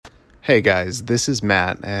Hey guys, this is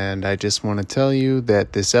Matt, and I just want to tell you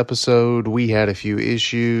that this episode we had a few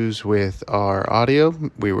issues with our audio.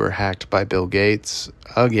 We were hacked by Bill Gates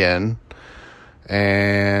again,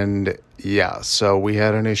 and yeah, so we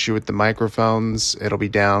had an issue with the microphones. It'll be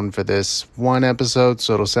down for this one episode,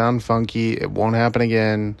 so it'll sound funky. It won't happen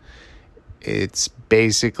again. It's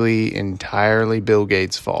basically entirely Bill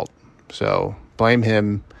Gates' fault, so blame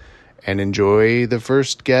him and enjoy the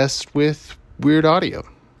first guest with weird audio.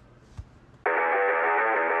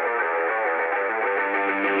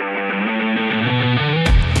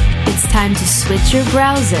 Time to switch your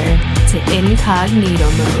browser to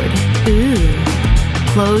incognito mode. Ooh.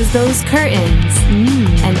 Close those curtains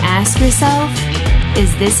and ask yourself,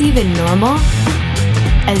 is this even normal?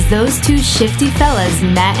 As those two shifty fellas,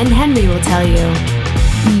 Matt and Henry, will tell you,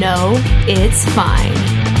 no, it's fine.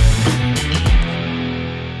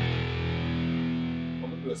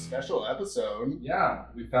 Welcome to a special episode. Yeah,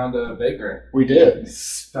 we found a baker. We did.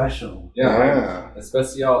 Special. Yeah. A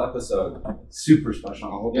special episode. Super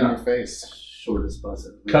special. I'll hold in your face. Shortest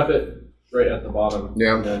buzzer. Cup it right at the bottom.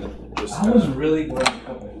 Yeah. And then just I was really glad to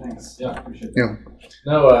cup it. Thanks. Yeah. Appreciate Yeah.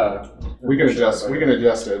 No, We can adjust. We can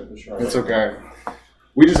adjust it. It's okay.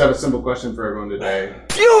 We just have a simple question for everyone today.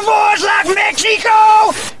 You boys like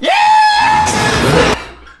Mexico? Yeah!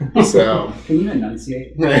 So. Can you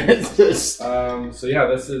enunciate? It's just, so yeah,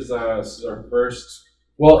 this is our first.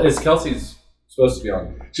 Well, is Kelsey's supposed to be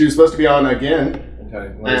on? she was supposed to be on again,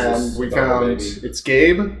 Okay. When is this and we about found baby? it's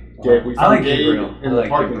Gabe. Gabe. We I found like Gabriel. in I the like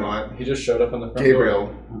parking Gabriel. lot. He just showed up in the front Gabriel,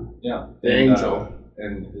 door. Yeah. the And, angel.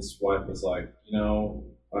 And his wife was like,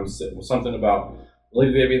 I'm sitting with something about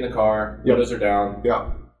leave the baby in the car. Yep. Windows are down.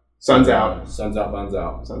 Yeah. Sun's out. Sun's out. Buns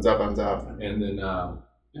out. Sun's up. Sun's out. And then,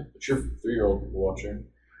 but your 3-year-old will watch her.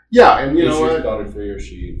 Yeah, and you Is know your what? daughter 3 or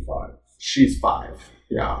she 5? She's 5.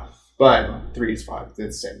 Yeah, but 3 is 5. It's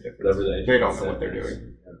the same difference. Whatever the age They don't is, know what they're is.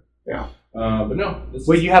 doing. Yeah. But no.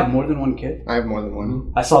 Wait, you have more than one kid? I have more than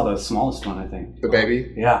one. I saw the smallest one, I think. The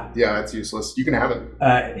baby? Yeah. Yeah, it's useless. You can have it.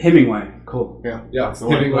 Hemingway. Cool. Yeah. Yeah, That's the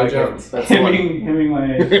one. Hemingway Jones. That's the one.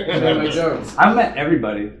 Hemingway. Hemingway Jones. I met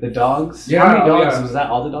everybody. The dogs. Yeah, How many dogs? yeah. Was that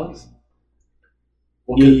all the dogs?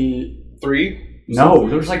 The 3? No,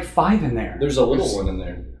 there was like 5 in there. There's a little one in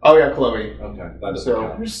there. Oh, yeah, Chloe. Okay, that doesn't So-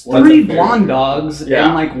 count. There's Well, 3 that's a blonde dogs Yeah.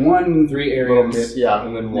 and like one. 3 Little Aryans. bit, yeah.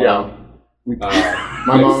 And then one. Yeah. My mixed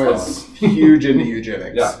mom dog. is huge into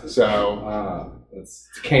eugenics. Yeah. So, It's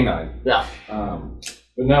canine. yeah.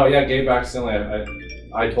 But no, yeah, Gabe accidentally.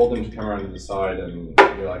 I told him to come around to the side, and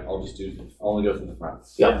you're like, I'll only do it from the front.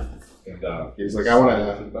 Yeah. And He's like, I want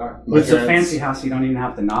to. to. It's a fancy house. You don't even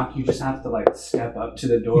have to knock. You just have to like step up to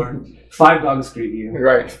the door. 5 dogs greet you.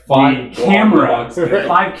 Right. Five The camera. dogs.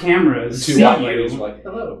 5 cameras 2 see white ladies you. were like,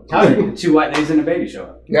 hello. Howdy. 2 white ladies and a baby show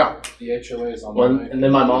up. Yeah. The HOA is on One, the way. and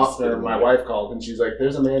then my mom or my wife called, and she's like,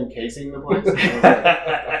 "There's a man casing the place." And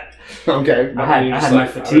I was like, okay. I had you're just my like,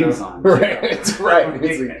 I don't fatigues know. on. Right. It's right.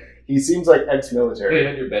 It's like, he seems like Hey, you ex-military.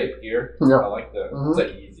 had your babe gear. Yeah. I like that. Mhm. It's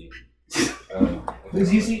like easy.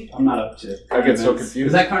 Who's easy? I'm not up to. I get so Carnivets. confused.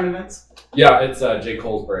 Is that Carnivets? Yeah, it's J.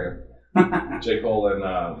 Cole's brand. J. Cole and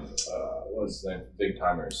what's his name? Big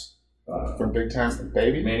Timers. From Big Time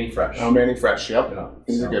Baby? Manny Fresh. Oh, Manny Fresh. Yep. Yeah.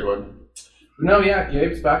 He's So- a good one. No, yeah,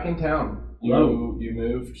 Gabe's back in town. Hello. You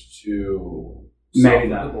moved to Mérida.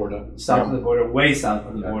 south of the border, South of the border, way south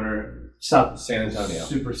of the Okay. border. South. San Antonio.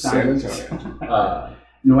 Super San south. Antonio.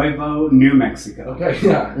 Nuevo, New Mexico. Okay,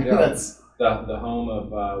 yeah. That's the home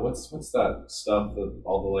of what's that stuff that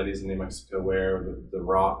all the ladies in New Mexico wear? The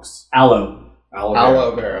rocks. Aloe.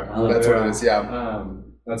 aloe vera. Aloe That's vera. what it is. Yeah.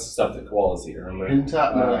 That's the stuff that koalas eat. Remember?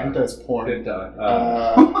 Hinta. No, Hinta is porn. Pinta.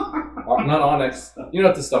 Not onyx. You know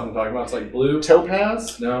what the stuff I'm talking about? It's like blue.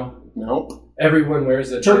 Topaz? No. Nope. Everyone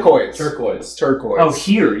wears it. Turquoise. Turquoise. Turquoise. Oh,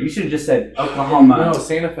 here. You should have just said Oklahoma. No,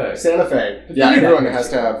 Santa Fe. Santa Fe. Yeah, Yeah, that everyone makes has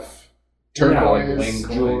to have Yeah, like turquoise Wayne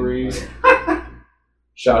Coyne. jewelry.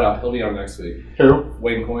 Shout out. He'll be on next week. Who?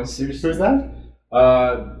 Wayne Coyne. Seriously. Who's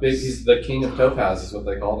that? He's the king of topaz is what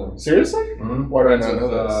they called him. Seriously? Mm-hmm. Why did I Friends not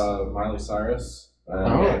with know this? Miley Cyrus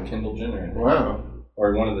and Oh. Kendall Jenner. Wow.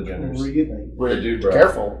 Or one of the Jenners. Really? The dude, bro.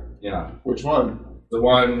 Careful. Yeah. Which one? The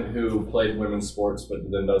one who played women's sports but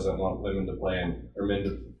then doesn't want women to play or men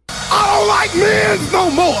to. I don't like men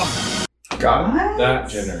no more. Got it. That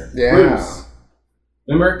Jenner. Yeah. Bruce.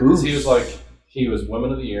 Remember? 'Cause he Bruce. was like, he was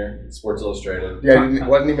Women of the Year, Sports Illustrated. Yeah, he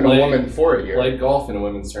wasn't even a Played- woman for a year. Played golf in a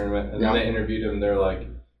women's tournament, and Yeah. then they interviewed him. They're like,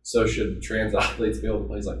 "So should trans athletes be able to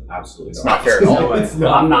play?" He's like, "Absolutely It's not fair at all. No, It's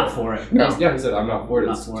not I'm not for it. No. Yeah, he said, "I'm not for it."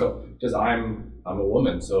 Not for it. Because I'm a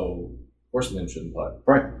woman, so of course men shouldn't play.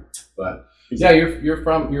 Right. But yeah, you're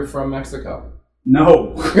from Mexico.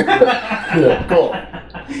 No. Cool. Cool.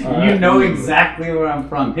 You know exactly where I'm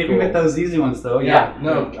from. Hit me with those easy ones, though. Yeah.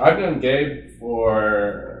 No, I've known Gabe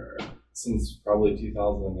since probably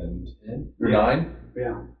 2010 or 9.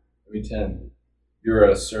 Yeah. Maybe 10. You're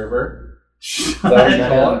a server. Is that what you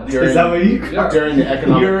call it? Is that what you call Yeah. During the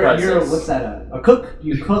economic crisis. You're what's that? A cook?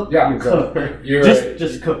 You cook? Yeah. You cook. You're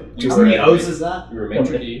Just cook. you How were many a- O's is that? You were a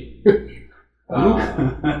maitre d'.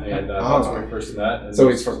 That's where we first met. And So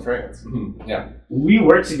he's from France. Mhm, yeah. We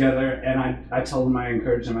worked together, and I told him, I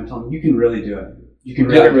encouraged him. I told him, you can really do it. You can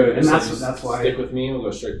really do it, and So that's just why. stick with me. We'll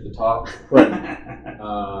go straight to the top. Right.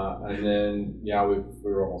 And then we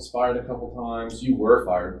were almost fired a couple times. You were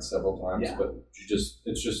fired several times, Yeah. but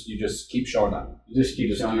you just keep showing up. You just keep You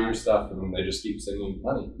just showing do up. your stuff, and then they just keep sending you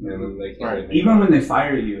money, and then they can't. do anything Even about when they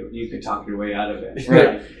fire you, you could talk your way out of it. it.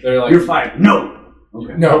 Right. They're like, You're fired. No.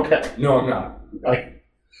 Okay. no, Okay. no, I'm not. Like-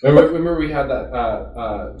 Remember we had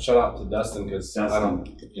that shout out to Dustin because I don't,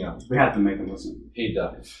 We have to make him listen. he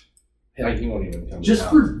won't even come. Just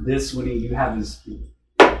down. for this, when you have his.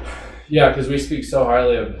 Yeah, because we speak so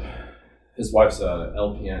highly of his wife's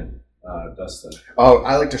LPN, Dustin. Oh,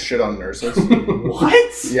 I like to shit on nurses.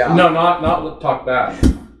 What? Yeah. No, not talk bad.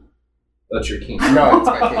 That's your king. No, it's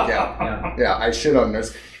my kick out. Yeah. Yeah, I shit on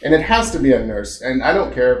nurse. And it has to be a nurse. And I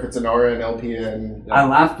don't care if it's an RN, LPN. I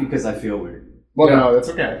laugh because I feel weird. Well, Yeah. no, that's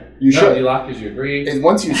okay. You No, should. you laugh because you agree. And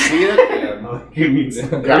once you see it, And, It means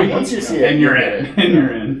yeah, once you see it, and you're you get in. it. And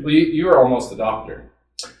you're in. well, you were almost a doctor.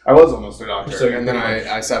 I was almost a doctor. So you're and then pretty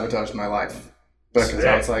much- I sabotaged my life. Because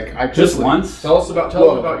I was like, I Just quickly- once? Tell them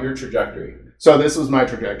Whoa. about your trajectory. So this was my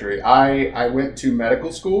trajectory. I went to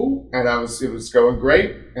medical school and it was going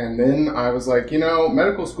great. And then I was like,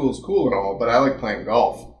 medical school is cool and all, but I like playing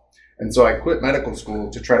golf. And so I quit medical school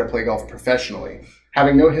to try to play golf professionally,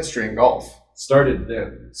 having no history in golf. Started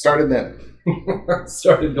then. Started then.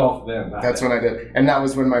 Started golf then. That's when I did. And that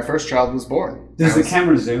was when my first child was born. Does I the was-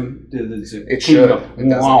 camera zoom? Does it zoom? It Can you should. go, It doesn't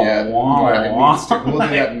yet. Wow, Yeah, it wow, needs to. We'll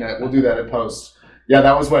do that in that. We'll do that in post. Yeah,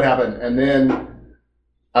 that was what happened. And then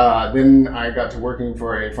I got to working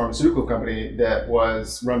for a pharmaceutical company that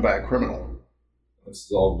was run by a criminal. This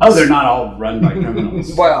is all. Oh, they're not all run by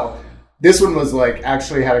criminals. Well, this one was like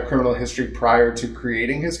actually had a criminal history prior to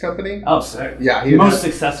creating his company. Oh, sick. Yeah, he had Most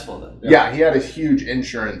successful then. Yeah, he had a huge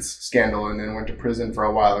insurance scandal and then went to prison for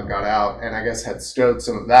a while and got out, and I guess had stowed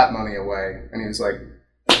some of that money away. And he was like,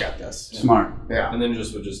 "I got this." Smart. Yeah. And then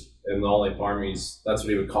and all like farmies. That's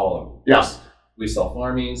what he would call them. Yeah. We sell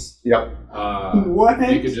farmies. Yep. What?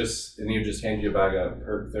 He would just hand you a bag of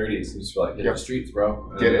Perk 30s and just be like, hit Yep. the streets, bro.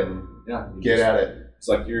 And Get it. then, yeah. you Get just- at it. It's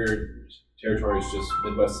like your territory is just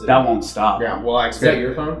Midwest City. That won't stop. Yeah. Well, I Is that expect.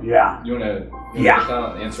 your phone? Yeah. You want to Yeah. put that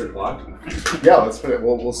on answer it locked? Yeah. Let's put it.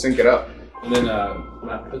 We'll sync it up. And then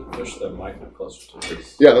Matt, push the mic closer to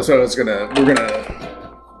this. Yeah, that's what I was gonna. We're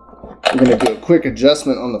gonna do a quick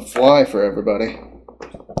adjustment on the fly for everybody.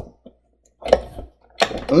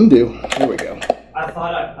 Undo. Here we go. I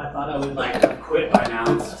thought I would like have quit by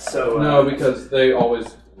now. So No, because it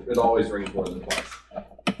always rings more than twice.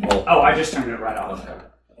 Well, Oh, I just turned it right off. okay.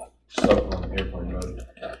 Just up on airplane mode.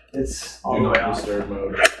 It's all Do the way not off. disturb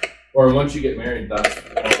mode. Or once you get married, that's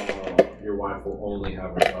your wife will only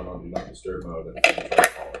have her phone on do not disturb mode and you try to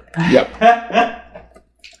call her. Yep.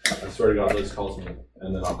 I swear to God, Liz calls me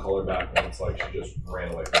and then I'll call her back and it's like she just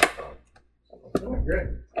ran away from the phone. Oh, great.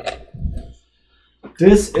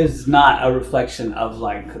 This is not a reflection of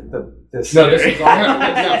like this. No, this is all-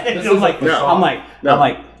 this I'm is like, no. I'm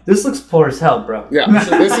like, this looks poor as hell, bro. Yeah.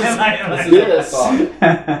 So this is. This.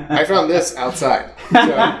 I found this outside. So,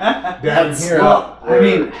 that's Here, Well, I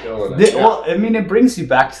mean, going well, I mean, it brings you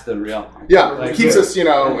back to the real. yeah. Like It keeps this. us, in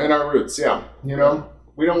our roots. Yeah. We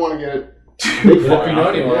don't want to get it. But if you know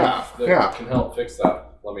anyone Yeah, that yeah. can help fix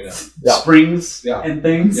that, let me know. Yeah. Springs Yeah. and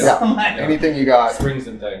things. Yeah. I'm like, Anything you got. Springs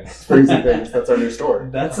and things. Springs and things. That's our new store.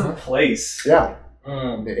 that's a place. Yeah.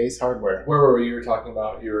 The Ace Hardware. Where were we? You were talking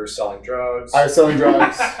about you were selling drugs. I was selling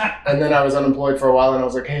drugs, and then I was unemployed for a while, and I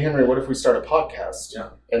was like, "Hey, Henry, what if we start a podcast? Yeah.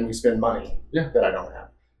 And we spend money that I don't have."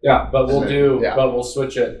 Yeah, but we'll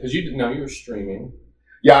switch it because you didn't know you were streaming.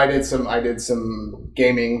 Yeah, I did some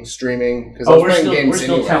gaming streaming because I Oh, was we're playing still, games we're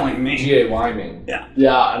still anyway. telling me. GAYming.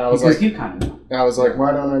 Yeah, and I was Because like, you kind of know. and I was like,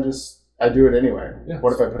 why don't I do it anyway? Yeah.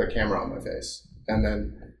 What if I put a camera on my face? And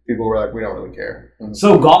then people were like, we don't really care. And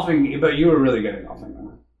So golfing, but you were really good at golfing.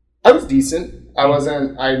 Though. I was decent. I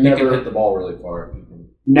wasn't. I You can hit never the ball really far.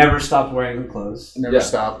 Never stopped wearing the clothes. never Yeah.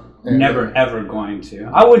 stopped. And- Never ever going to.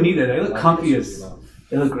 I wouldn't either. They look comfy as.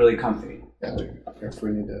 They look really comfy. Yeah, if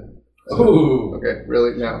we need to. Ooh. Okay,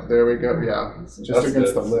 really? No, there we go. Yeah, just That's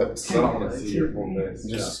against good. the lips. I don't want to see your whole face.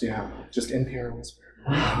 Just NPR whisper.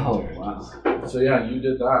 Oh wow. So yeah, you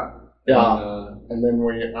did that. Yeah. And then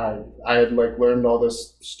I had like learned all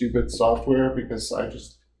this stupid software because I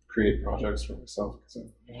just create projects for myself.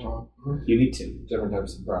 You need to. Different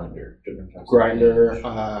types of different types Grinder,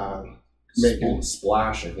 of making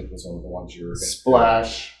Splash, I think was one of the ones you were going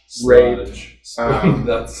Splash, Rape.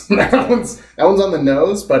 That's that one's on the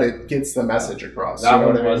nose, but it gets the message across. that you know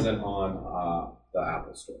one what I mean? wasn't on the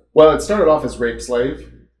Apple Store. Well, it started off as Rape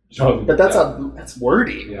Slave, but that's Yeah. that's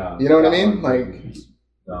wordy. Yeah. You know what I That mean? one- Like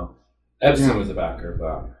No. Epstein Yeah. was a backer of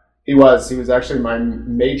that. he was actually my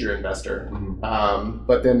major investor. Mhm.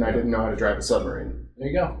 But then I didn't know how to drive a submarine, There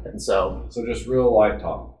you go. and so So just real light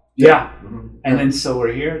talk. Yeah. Mhm. And then so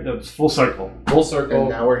we're here. It's full circle. Full circle. and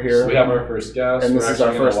now we're here, So we have our first guest. and this We're is our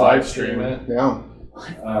actually gonna first live stream. it.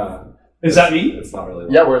 Yeah, Is that me? It's not really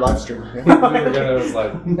live. yeah, we're live streaming. we were gonna, it was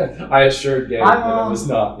like, I assured Gabe that it was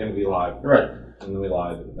not going to be live. Right. And then we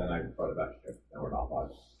lied, and then I brought it back here. Now we're not live.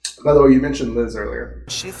 By the way, you mentioned Liz earlier.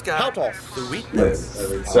 She's got sweetness. Liz,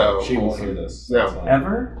 every time. So- she won't hear this. No. That's fine.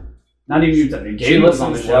 Ever? Not even you. She Gabe was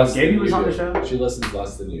on the listens show. less Gabe than was you on the do. show. She listens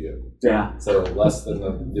less than you do. Yeah. So less than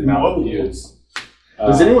the amount of Whoa. views.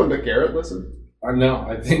 Does anyone but Garrett listen? No,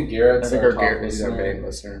 I think I Garrett's think our our top Garrett is our listener. main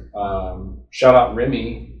listener. Shout out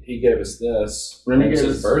Remy. He gave us this. Remy It was gave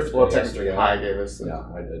his us birthday. well, technically, yesterday. Hi gave us. Yeah,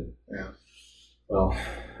 I did. Yeah. Well,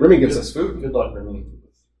 Remy gives good- us food. Good luck, Remy.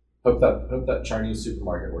 Hope that Chinese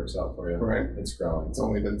supermarket works out for you. Right. It's growing. It's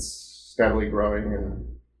only been steadily growing and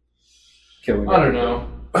killing. I don't know.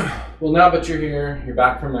 Well, now that you're here, you're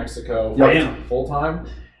back from Mexico. Yeah, I am. Full time.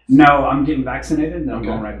 No, I'm getting vaccinated, then I'm Okay.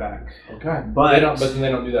 going right back. Okay. But- But then they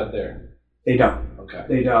don't do that there. They don't. Okay.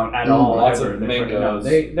 They don't at all. Lots ever. of They- mangoes. No,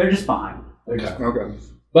 they're just fine. They're Okay. just Okay.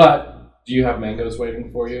 But do you have mangoes waiting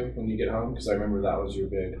for you when you get home? Because I remember that was your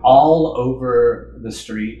big. all over the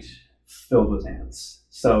street, filled with ants.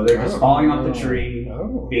 So they're just Oh. falling off the tree,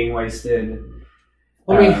 Oh. being wasted.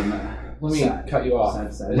 Let me sad. cut you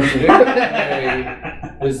off. Sad.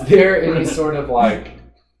 Is there any sort of like?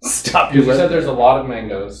 Stop Because you said there's a lot of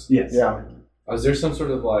mangoes. Yes. Yeah. Is there some sort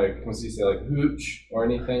of like, what's he say, like hooch or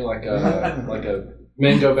anything like a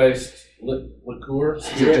mango-based liqueur?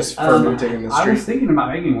 You're just fermenting in the I street. was thinking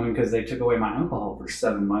about making one because they took away my alcohol for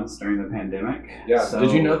 7 months during the pandemic. Yeah. So,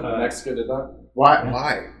 Did you know that Mexico did that? Why? Yeah.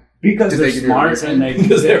 Why? Because Did they're they give you a smart reason? and they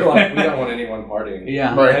Because they were like, we don't want anyone partying.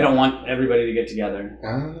 Yeah, Right. they don't want everybody to get together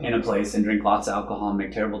Oh. in a place and drink lots of alcohol and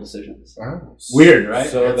make terrible decisions. Oh. Weird, right?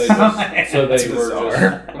 So they That's were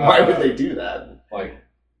bizarre. just Why would they do that? like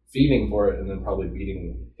feeding for it and then probably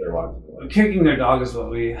beating their wife? Kicking their dog is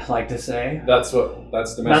what we like to say. That's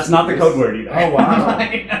domestic. That's not the code word either. Oh wow,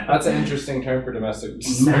 that's an interesting term for domestic.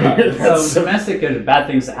 So domestic is bad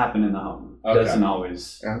things that happen in the home. Okay. Doesn't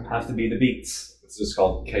always Okay. have to be the beats. It's just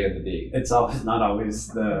called K and the D. It's always not always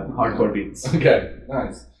the hardcore beats. Okay,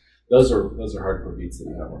 nice. Those are hardcore beats that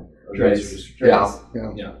you have on. Or Trays. those are just Yeah.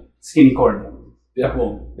 trays. Yeah. Skinny cord. Yeah.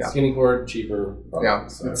 Cool. Yeah. Skinny cord, cheaper. Probably. Yeah.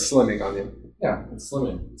 So, It's slimming on you. yeah, it's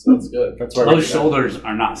slimming, so it's good. That's why we Those do that. shoulders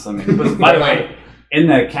are not slimming. But by the way, in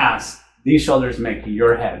the cast, these shoulders make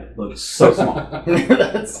your head look so small.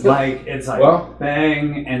 That's Like it's like Well-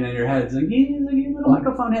 bang, and then your head's like, yeah, like a little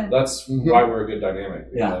microphone head. That's why we're a good dynamic,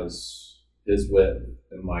 Yeah. because his width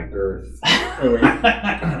and my girth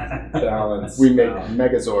balance. we make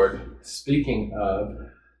Megazord. Speaking of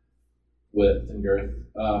width and girth,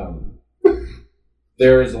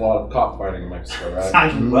 there is a lot of cockfighting in Mexico, right?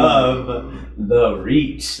 I love the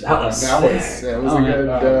reach. That was That was a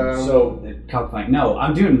good. So the cockfight. No,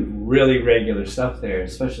 I'm doing really regular stuff there,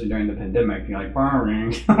 especially during the pandemic. You're like,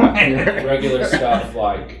 burning. regular stuff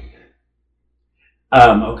like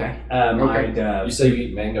Okay. Okay. you say you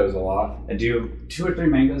eat mangoes a lot. I do 2 or 3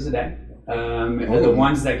 mangoes a day. The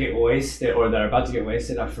ones that get wasted or that are about to get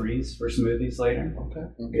wasted, I freeze for smoothies later. Okay.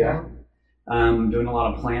 Yeah. Doing a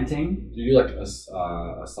lot of planting. Do you do like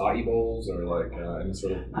acai bowls or like any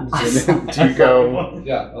sort of Do you go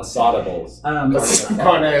asada bowls? carne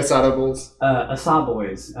asada bowls? Asa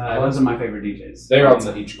Boys. Those are my favorite DJs. They're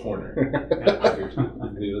on each corner.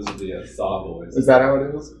 Those are the asada boys. Is that how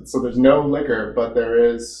it is? So there's no liquor, but there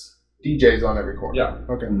is DJs on every corner.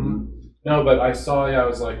 Yeah. Okay. No, but I saw. Yeah, I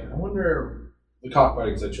was like, I wonder the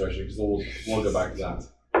cockfighting situation because we'll go back to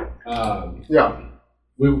that. Yeah.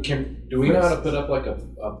 Do we know how to put up like a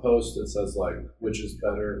post that says like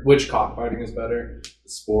which cockfighting is better, the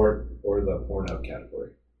sport or the Pornhub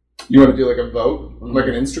category? You want to do like a vote, like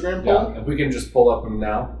an Instagram poll? Yeah, if we can just pull up them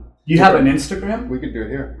now. You have an Instagram? We could do it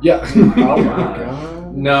here. Yeah. Oh my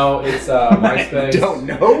god. No, it's MySpace. I don't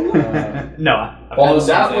know. No. Follow us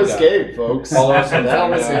That on was Zenga. Gabe, folks. Follow us on That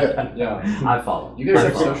was Zenga. it. Yeah. I follow. You guys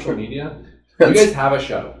have social media? You guys have a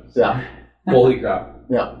show. Yeah. Holy crap.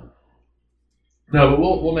 Yeah. No, but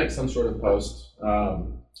we'll make some sort of post.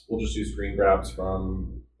 We'll just do screen grabs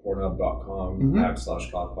from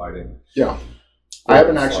Pornhub.com/cockfighting. Yeah. I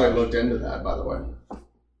haven't actually looked into that, by the way.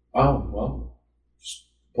 Oh, well, just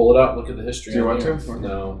pull it up, look at the history. Do you want to?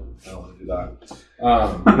 No, I don't want to do that.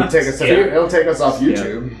 It'll take us off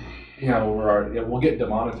YouTube. Yeah, we'll get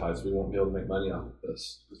demonetized. We won't be able to make money off of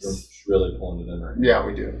this because we're really pulling it in right now. Yeah,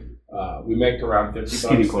 we do. We make around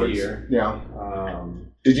 $50 a year. Yeah.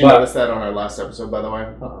 Did you notice that on our last episode, by the way?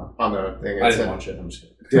 On the thing, I didn't watch it. I'm just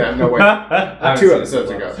kidding. Yeah, no way. 2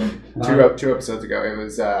 episodes ago. 2 episodes ago, it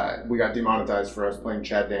was we got demonetized for us playing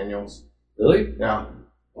Chad Daniels. Really? Yeah.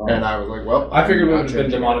 And I was like, well, I figured we would have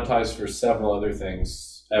been demonetized for several other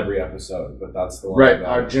things every episode, but that's the one.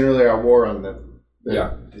 Right. Generally, our war on the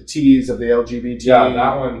T's of the LGBT. Yeah,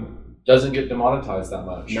 that one doesn't get demonetized that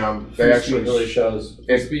much. No, they actually really shows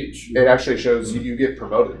free speech. It actually shows you get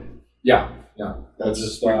promoted. Yeah. That's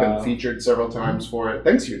just we've been featured several times for it.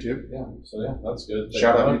 Thanks, YouTube. Yeah. So that's good.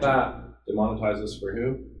 Shout out YouTube. That demonetize us for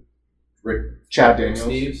who? Chad Daniels.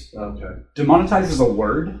 Steve's? Okay. Demonetize is a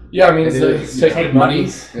word? Yeah, I mean, it's taking money.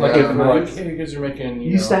 Like if we're like, Yeah. hey, you guys are making.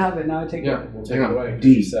 You used to have it, now I take it. Yeah, we'll take it away.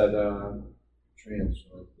 D. You said trans.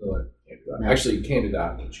 They're like, can't do that. Yeah. Actually, you can't do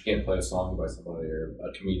that. But you can't play a song by somebody or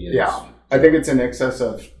a comedian. Yeah. I think it's in excess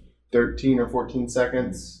of 13 or 14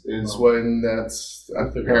 seconds is when that's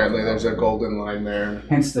apparently there's a golden line there.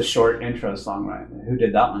 Hence the short intro song, right? Who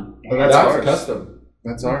did that one? But that's ours. Custom.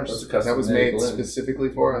 That's ours. That's a custom that was made specifically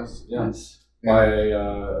for us. Yeah. Yes. By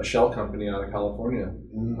a shell company out of California.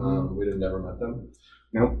 Mm-hmm. We'd have never met them.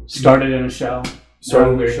 Nope. Started in a shell.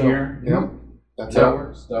 Started we're in a shell. here. Yep. That's how it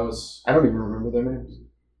works. That was. I don't even remember their names.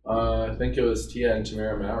 I think it was Tia and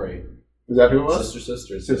Tamara Mowry. Is that who it was?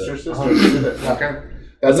 Sisters. Sisters. Did it. Okay.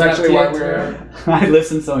 That's actually why we're. I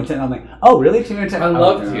listened so intently. I'm like, oh, really? Tia and Tamara? I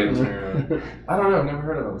love Tia and Tamara. I don't know. I've never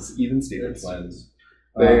heard of them. It's Even Stevens. Twins.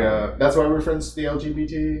 That's why we're friends to the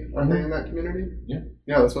LGBT. Aren't they in that community? Yeah.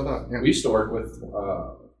 Yeah, that's what I thought. Yeah. We used to work with.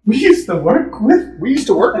 We used to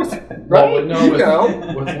work with. Right? Well,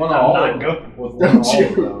 with one or all of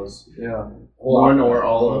those. Yeah. One or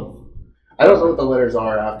all of. I don't know what the letters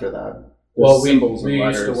are after that. Well, we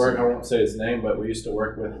used to work. I won't say his name, but we used to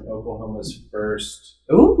work with Oklahoma's first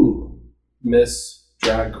Miss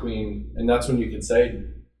Drag Queen, and that's when you could say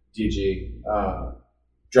DG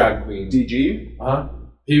drag queen. DG?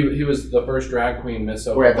 He was the first drag queen Miss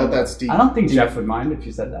Oklahoma. Wait, I thought that's DG. I don't think Jeff would mind if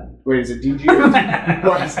you said that. Wait, is it DG? Or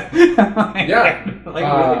Yeah.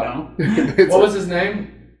 Really, what was his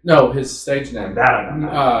name? No, his stage name. That I don't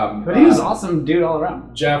know. But he was awesome dude all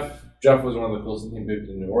around. Jeff was one of the coolest. He moved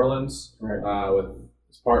to New Orleans with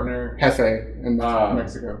his partner. Jefe in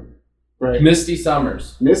Mexico. Right. Misty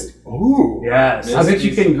Summers. Ooh. Yes. I bet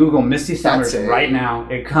you can Google Misty Summers right now.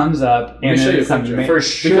 It comes up and it's amazing. For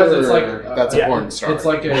sure. Because it's like that's a porn star. It's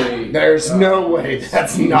like a. There's no way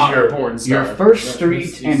that's not a porn star. Your first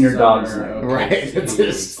street and your dog's name. Right. It's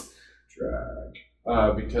just drag.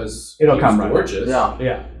 Because it'll come right. Gorgeous.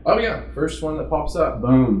 Yeah. Oh yeah. First one that pops up.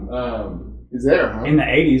 Boom. Is there? Huh? In the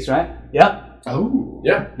 80s, right? Yep. Oh.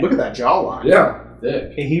 Yeah. Look at that jawline. Yeah.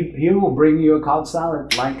 Thick. He will bring you a Cobb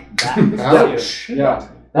salad like that. Ouch. Yeah.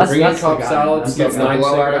 That's Cobb salads. That's 9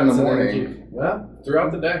 cigarettes in the morning. Well,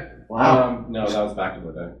 throughout the day. Wow. No, that was back in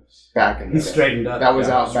the day. Back in the day. He straightened up. That was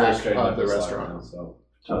out back of the restaurant. So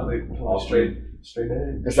totally all straight edge.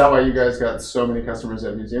 Is that why you guys got so many customers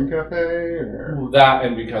at Museum Cafe? Or? That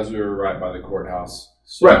and because we were right by the courthouse.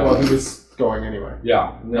 So, right. Well, he was going anyway.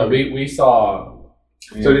 Yeah. No, we saw.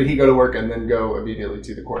 So did he go to work and then go immediately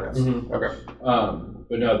to the courthouse? Mm-hmm. Okay.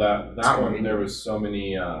 But no, that one there was so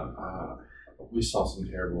many. We saw some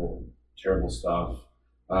terrible stuff.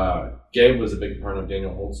 Gabe was a big part of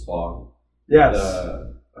Daniel Holtzclaw. Yes.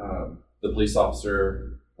 The police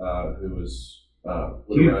officer who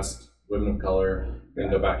would arrest women of color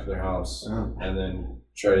and go back to their house and then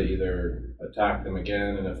try to either attack them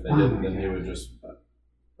again, and if they didn't, then he would just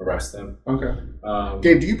arrest them. Okay.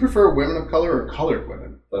 Gabe, do you prefer women of color or colored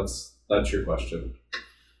women? That's your question.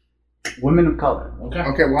 Women of color.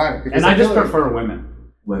 Okay, why? Because and I just prefer women.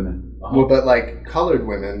 Well, but like colored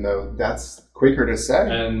women, though, that's quicker to say.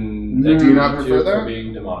 And do you not prefer that? For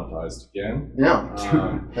being demonetized again. Yeah.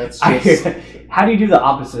 That's just. How do you do the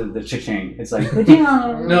opposite of the cha-ching? It's like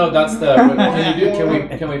no, that's the.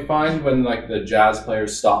 Can we find when like the jazz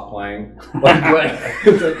players stop playing?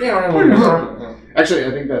 Actually,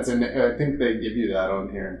 I think I think they give you that on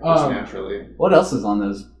here just naturally. What else is on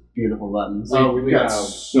those beautiful buttons? We got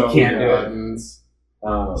so many buttons.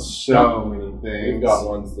 So many things. We've got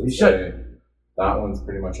ones that say that one's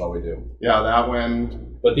pretty much all we do. Yeah, that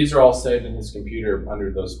one. But these are all saved in his computer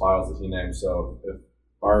under those files that he named. So if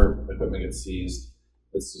our equipment gets seized,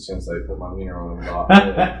 it's just gonna say put my wiener on and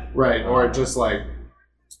not. Right, or just like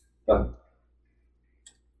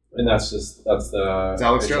and that's the it's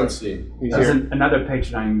Alex Jones. HRC. He's There's here. another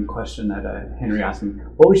Patreon question that Henry asked me.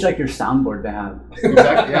 What would you like your soundboard to have?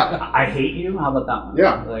 Exactly. Yeah. I hate you. How about that one?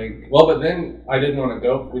 Yeah. Like, Well, but then I didn't want to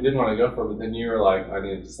go. We didn't want to go for it. But then you were like, I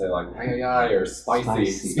needed to say like ay or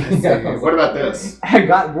spicy. Spicy. What about this? I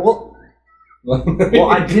got well.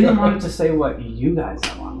 I didn't want it to say what you guys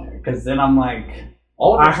have on there because then I'm like,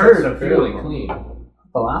 All of I our heard stuff's a few fairly of them. clean.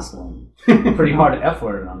 the last one, pretty hard F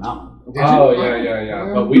word on that one. Oh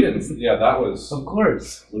yeah. But we didn't. Yeah, that was Of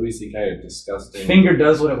course, Louis C.K. Disgusting. finger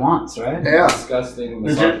does what it wants, right? Yeah. Disgusting,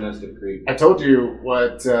 misogynistic creep. I told you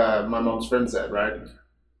what my mom's friend said, right?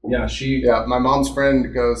 Yeah, she. Yeah, my mom's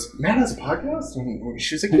friend goes, Matt has a podcast? And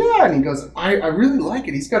she was like, yeah. And he goes, I really like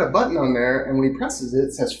it. He's got a button on there, and when he presses it,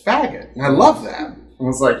 it says faggot. And I love that. And I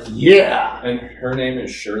was like, yeah. And her name is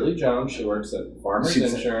Shirley Jones. She works at Farmers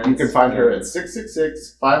Insurance. You can find her at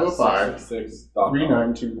 666-505-3921.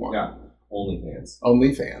 666.com. Yeah, OnlyFans.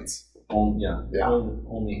 OnlyFans. Yeah.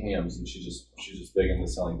 Only hams, and she's just big into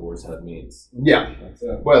selling boar's head meats. Yeah. That's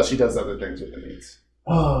it. Well, she does other things with the meats.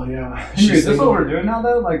 Oh yeah. Henry, is this what we're doing now,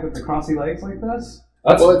 though? Like with the crossy legs like this?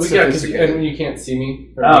 That's Well, it's because sophisticated. and you can't see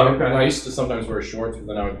me. Oh, okay. And I used to sometimes wear shorts, but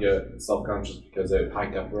then I would get self-conscious because they would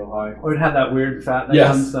hike up real high. Or it had that weird fat that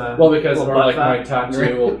Yes. comes. Well, because little or butt like my fat.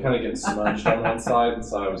 tattoo will kind of get smudged on one side, and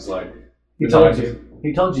so I was like, He you know, told I you.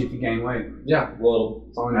 He told you if you gain weight. yeah, well,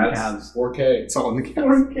 It's all in your adds calves. 4K. It's all in the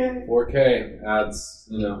camera. 4K adds,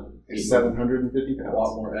 It's 750 a pounds.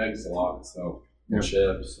 lot more eggs, a lot. So Yeah.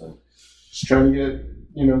 chips and Just trying to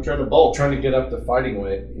get, trying to bulk. trying to get up to fighting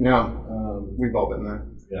weight. Yeah, we've all been there.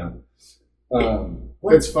 Yeah.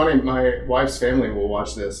 It's funny, my wife's family will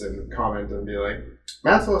watch this and comment and be like,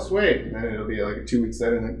 Matt's lost weight. And then it'll be like 2 weeks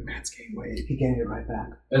later and like, Matt's gained weight. He gained it right back.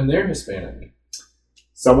 And they're Hispanic.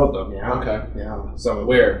 Some of them, yeah. Okay. Yeah, some of them.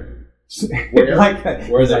 Where? Where? Like,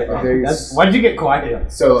 Where are they from? why'd you get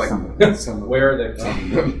quiet? So like, Some. some of them. Where are they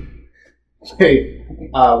from? Hey,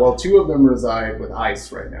 well, two of them reside with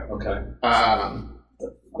ICE right now. Okay.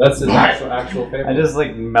 That's That's an actual family. I just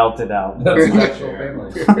like melted out. That's an actual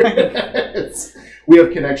family. We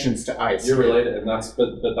have connections to ICE. You're related, and that's but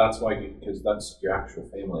that's why because that's your actual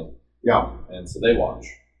family, Yeah, and so they watch.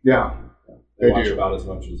 yeah. They They watch do. about as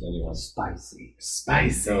much as anyone. Spicy.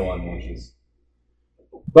 Spicy. No one watches.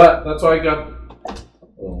 But that's why I got.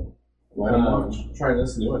 Let 'em watch. I'm trying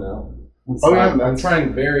this new one out. Oh, yeah, I'm that's-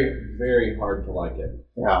 trying very, very hard to like it.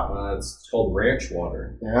 Yeah, It's called Ranch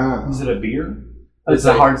Water. yeah. Is it a beer? It's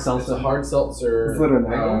a hard seltzer. It's a hard seltzer. Is it a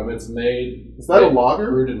mango? It's made. Is that a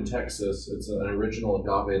lager? Brewed in Texas. It's an original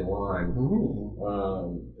agave lime.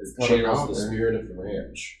 Ooh. It got channels the agave. spirit of the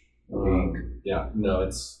ranch. Weak. Yeah, no,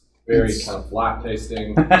 it's very It's- kind of flat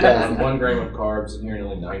tasting. Yeah. There's 1 gram of carbs in here and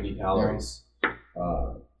only 90 calories.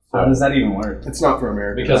 How does that even work? It's not for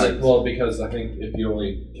American. Because I think if you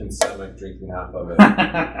only can stomach drinking half of it,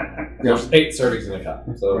 Yeah. there's 8 servings in a cup.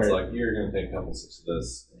 So it's Right. like you're gonna take a couple sips of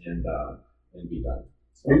this and be done.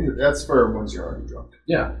 So, That's for once you're already drunk.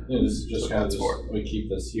 yeah, just So kind of that's for it. we keep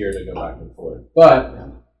this here to go back and forth. But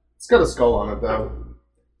It's got a skull on it though.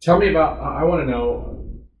 tell me about. I want to know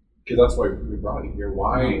because that's why we brought you here.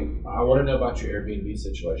 Why? I want to know about your Airbnb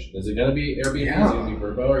situation. Is it going to be Airbnb? Yeah. Is it going to be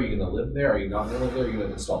Vrbo? Are you going to live there? Are you not going to live there? Are you going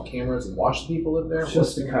to install cameras and watch the people live there?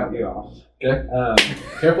 Just to cut you off. Okay.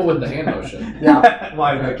 Careful with the hand motion. Yeah.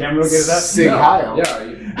 Why the camera will get that? Sig No. Heil.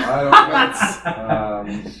 Yeah, I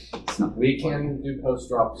don't. We can do post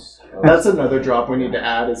drops. That's another drop we need to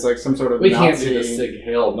add. It's like some sort of We Nazi. can't do the Sig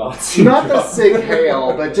Hail Nazi. Not the drop. Sig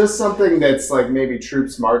Hail, but just something that's like maybe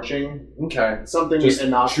troops marching. Okay. Something Just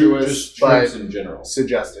innocuous, just but troops in general,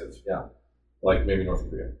 suggestive. like maybe North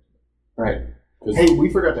Korea. Right. 'Cause Hey, we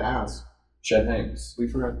forgot to ask. Chet Hanks. We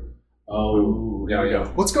forgot. Oh, yeah.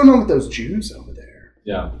 What's going on with those Jews over there?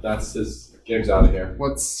 Yeah, that's his gigs out of here.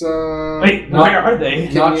 What's Wait, Not- where are they?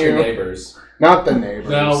 Can Not your you- neighbors. not the neighbors?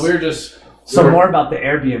 No, we're just. So more about the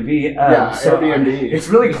Airbnb. Airbnb. It's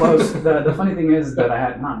really close. The funny thing is that I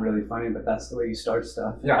had, not really funny, but that's the way you start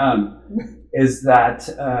stuff. Yeah. Is that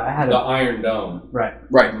I had The a Iron Dome. right.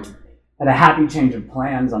 Right. Had a happy change of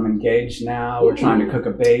plans. I'm engaged now. We're trying to cook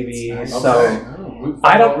a baby. Okay. So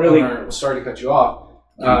I don't really- Sorry to cut you off.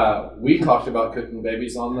 We talked about cooking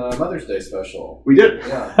babies on the Mother's Day special. We did.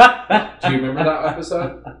 Yeah. Do you remember that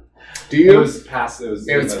episode? Do you? It was past. It was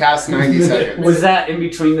past 90 seconds. was that in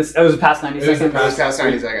between this? It was past 90 It was seconds. It was past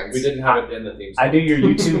 90 seconds. We didn't have it in the theme I song. do your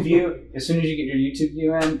YouTube view. As soon as you get your YouTube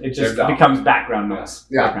view in, it just They're done. becomes background noise.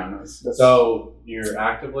 Yeah. Background noise. So you're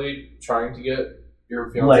actively trying to get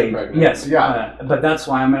your fiance Like, pregnant. yes, Yeah. but that's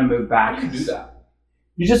why I'm going to move How back. do you do that?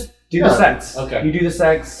 You just do the sex. Okay. You do the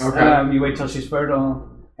sex. Okay. You wait till she's fertile,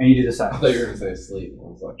 and you do the sex. I thought you were gonna say sleep. I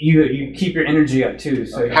was like, You keep your energy up too,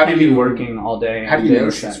 so you How can't do be you- working all day. How do and you know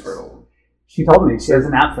doing she's sex. fertile? She told me she has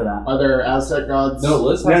an app for that. Are there Aztec gods? no,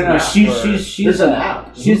 Liz has No, an no, app she's There's a an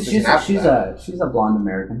app. she's There's an app for that. she's a blonde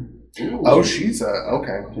American. Oh, she's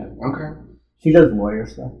okay. Yeah. Okay. She does lawyer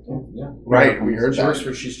stuff. Yeah. Right, we heard She works that.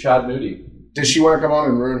 for, she's Chad Moody. Does she want to come on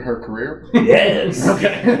and ruin her career? Yes.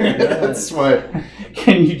 Okay. That's what.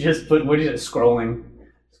 Can you just put what is it? Scrolling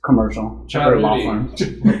commercial. Chad for a law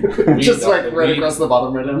Moody. firm. Just like right across the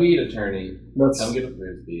bottom right now. Weed attorney. That's Come get a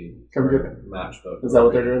frisbee. Come get it. Matchbook. Is that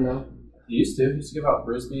what they're doing now? He used to give out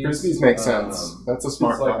frisbees. Frisbees make sense. That's a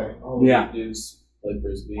smart it's like, play. oh, Yeah. dudes play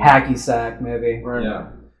frisbee. Hacky sack maybe. Right.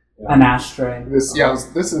 Yeah. An ashtray. This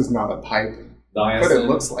this is not a pipe, Niacin. but it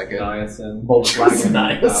looks like it. Niacin. Volkswagen.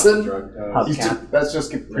 Niacin. Drug Hub test. cap. That's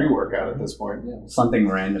just pre-workout at this point. Something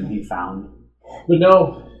random he found. But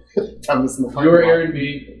no, I'm just in the your parking lot.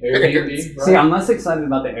 Airbnb, right? See, I'm less excited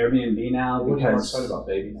about the Airbnb now What are you more because excited about,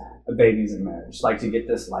 baby? babies and marriage, like to get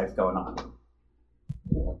this life going on.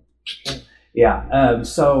 Yeah,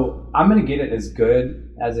 so I'm gonna get it as good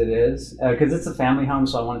as it is because it's a family home,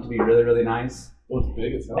 so I want it to be really, really nice. Well, it's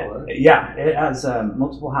big as hell, right? Yeah, it has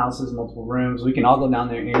multiple houses, multiple rooms. We can all go down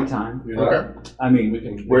there anytime. Okay. I mean, We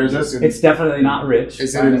can. Where is this? it's definitely not rich.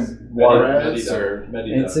 Is it in Juarez or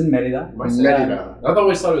Medida? It's in Merida. Merida? I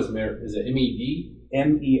always thought it was Is it MED?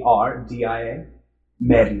 Merdia.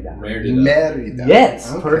 Merida. Merida. Merida.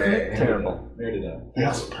 Yes, Okay. perfect. Terrible. Merida.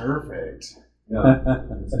 That's perfect. Yeah.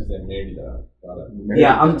 This is in Merida. Got it.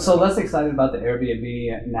 Yeah, I'm so less excited about the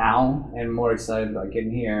Airbnb now and more excited about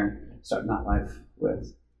getting here, starting that life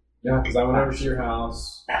with. Yeah, because I went over to your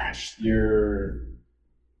house. You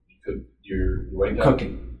wake up,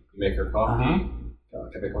 Cooking. you make her coffee,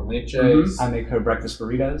 café con leche. I make her breakfast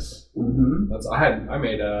burritos. Mm-hmm. I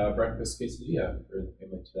made a breakfast quesadilla for the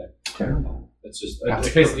family today. Terrible. It's just a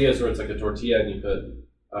quesadilla is where it's like a tortilla and you put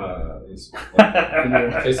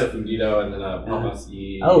queso fundido and then papas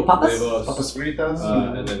y papas? huevos, Papas fritas?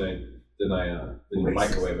 and then you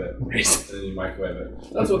microwave it. And then you microwave it.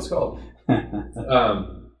 That's what it's called.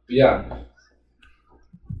 But yeah.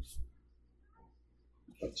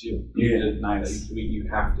 That's you. Nice. You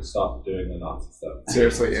have to stop doing the Nazi stuff.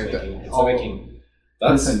 Seriously, It's making.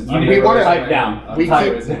 That's. Listen, I'm you we never wanna- raising pipe my down. hand. I'm We never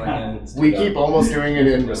keep- raising my hand. It's We too keep bad. almost doing it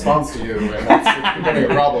in response to you, and that's becoming a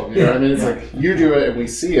problem. You know what I mean? It's like you do it and we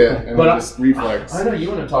see it, and But we just reflex. I know you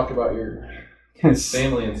want to talk about your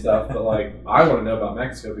family and stuff, but like I want to know about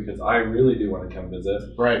Mexico because I really do want to come visit.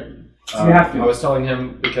 Right. You have to. I was telling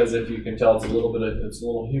him because if you can tell, it's a little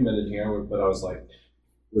humid in here, but I was like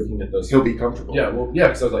looking at those. He'll be comfortable. Yeah, well, yeah,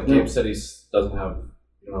 because I was like, Game City doesn't have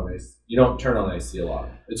AC. You don't turn on AC a lot.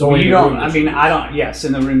 It's only You the don't. room I that mean, you I use. don't. Yes,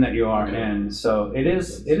 in the room that you are Okay. in. So it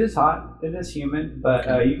is hot. It is humid, but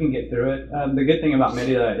you can get through it. The good thing about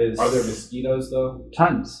Merida is Are there mosquitoes though?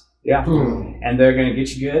 tons. Yeah, and they're gonna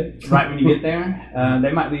get you good right when you get there.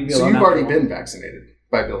 They might leave you So alone. you've already after a while. been vaccinated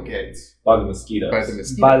by Bill Gates. By the mosquitoes. By the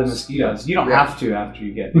mosquitoes. By the mosquitoes. You don't Yeah. have to after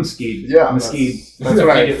you get mosquitoed. Yeah, mosquitoed. That's what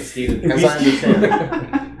I. get skeeted. As I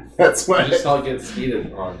understand. That's I what. just all get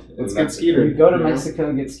skeeted on. Let's in get Mexico. skeeted. You go to Yeah. Mexico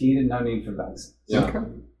and get skeeted, no need for vaccine. Yeah.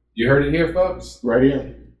 You heard it here, folks. Right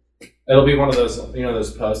here. It'll be one of those,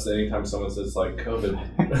 those posts that anytime someone says like COVID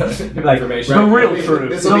Like, information. the real Right. truth.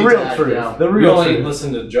 This'll The be real tagged, truth. yeah. The You real only truth.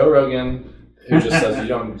 listen to Joe Rogan, who just says you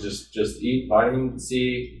don't just eat vitamin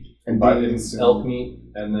C And vitamin beans and- elk meat,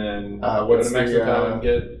 and then go what's to the, Mexico and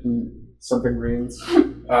get Something greens.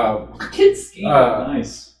 Get skeeted.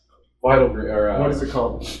 nice vital or What is it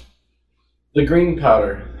called? the green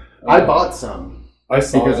powder. I bought some. I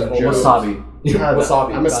saw because it. of Joe. Wasabi. God,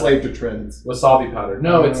 Wasabi. I'm a slave to trends. Wasabi powder.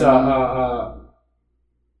 No, it's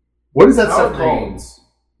What is that sour stuff called? greens.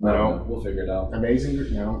 No. I don't know. We'll figure it out.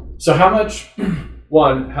 Amazing? No. So how much?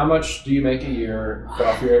 How much do you make a year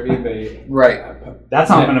off your Airbnb? Right. That's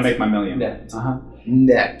how I'm Net. going to make my million. Net. Uh-huh.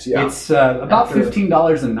 Net. Yeah. It's about After-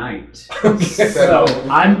 $15 a night. Okay. So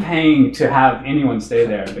I'm paying to have anyone stay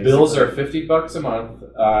there. Basically. Bills are $50 a month,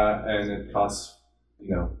 and it costs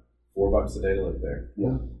 $4 a day to live there.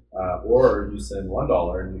 Yeah. Or you send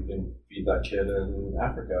 $1 and you can feed that kid in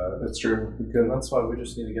Africa. That's true. And that's why we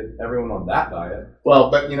just need to get everyone on that diet.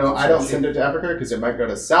 Well, but I don't send it to Africa because it might go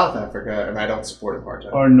to South Africa, and I don't support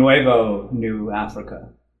apartheid. Or New Africa.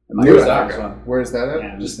 It might New be that Africa. as well. Where is that at?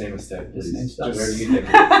 Yeah, Just name a state, Just please. name stuff. Where do you think?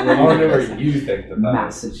 I want to know where you think that is.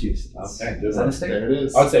 Massachusetts. Okay, good Is that one. a state? There it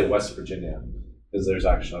is. I would say West Virginia, because there's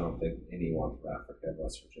actually, I don't think, anyone from Africa in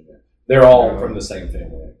West Virginia. They're all from the same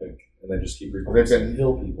family, I think, and they just keep reproducing been-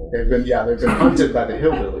 hill people. They've been hunted by the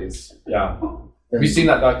hillbillies. Yeah, Have you seen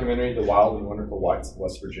that documentary, The Wild and Wonderful Whites of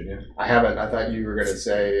West Virginia? I haven't. I thought you were going to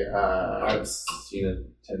say... I've seen it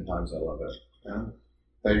 10 times. I love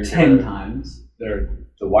it. 10 times. Their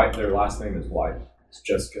last name is White. It's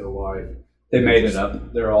Jessica White. They made it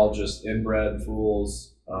up. They're all just inbred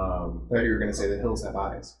fools. I thought you were going to say the hills have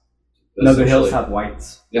eyes. No, the hills have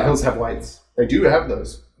whites. The hills have whites. They do have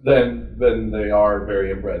those. Then they are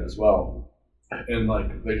very inbred as well. And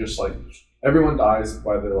like they just like everyone dies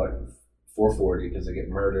by their like 440 because they get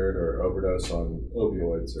murdered or overdose on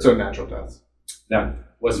opioids. Or, So natural deaths. No,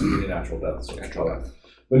 West Virginia natural deaths. Natural death.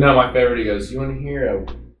 But no, my favorite. He goes, "You want to hear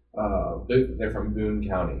they're from Boone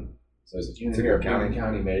County." So he's like, "You want to hear a Boone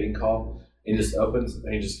County mating call?" He just opens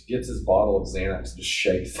and he just gets his bottle of Xanax and just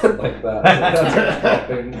shakes it like that. So that's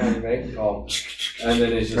a Boone County mating call. And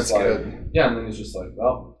then he's just That's like, good. yeah, and then he's just like,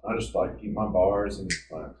 well, I just like eat my bars and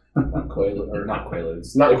like Quaaludes, or not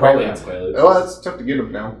Quaaludes. Not They probably Quaaludes. have Quaaludes. Oh, that's tough to get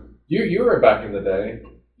them now. You were back in the day.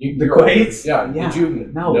 The you were- Quaaludes? Yeah. Yeah. Did you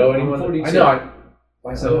No, know I'm anyone? 42. I know.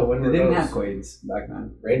 I So know. When they were didn't those? have Quaaludes back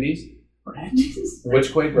then. Randy's? Randy's?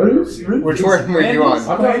 Which Quaid brother? Roots? Which one were you on? I'm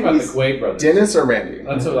talking about the Quaid brothers. Dennis or Randy?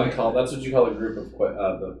 That's what I call. That's what you call a group of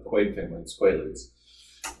the Quaid family. It's Quaaludes.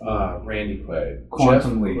 Randy Quaid,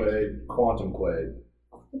 Quantum Jeff League. Quaid, Quantum Quaid.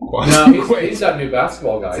 Quantum No, he's that new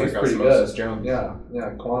basketball guy. It's He's like pretty Osmosis good. Jones. Yeah,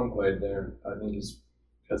 Quantum Quaid. There, I think he's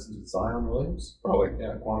cousins with Zion Williams. Probably.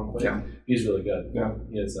 Yeah, Quantum Quaid. Yeah. He's really good. Yeah.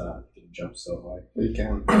 He has he can jump so You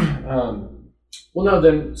can. high. Well, no,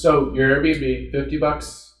 then so your Airbnb,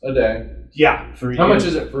 $50 a day. Yeah. For How you. much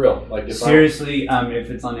is it for real? Like if Seriously, if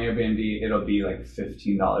it's on Airbnb, it'll be like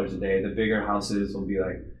 $15 a day. The bigger houses will be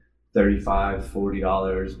like $35,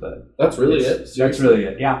 $40, but that's really it. that's Seriously? really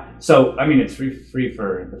it. Yeah. So I mean, it's free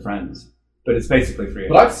for the friends, but it's basically free.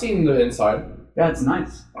 But I've seen the inside. Yeah, it's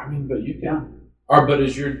nice. I mean, but you can. Yeah. But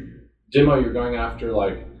is your demo you're going after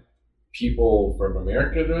like people from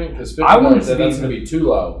America doing it? Because I want it to that's be- going to be too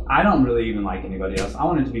low. I don't really even like anybody else. I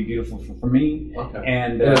want it to be beautiful for me. Okay.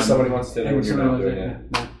 And if somebody wants to do and it, if you're somebody not wants doing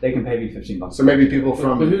to- it. yeah, they can pay me $15. So maybe people But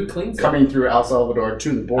from who cleans it? coming through El Salvador to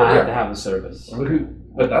the I border. have to have a service.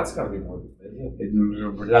 But that's got to be more.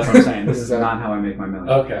 That's what I'm saying. This Is is that- not how I make my million.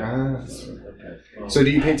 Okay. Ah. Okay. Well, So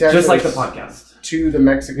do you pay taxes Just like the podcast. to the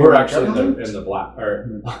Mexican we're actually in government? the black.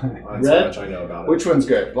 Or that's how Red? much I know about it. Which one's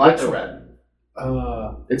good? Black Which or one? red?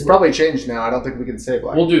 It's It's probably changed now. I don't think we can say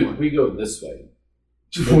black. We'll do. We go this way.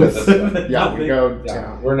 Yeah, we go Yeah,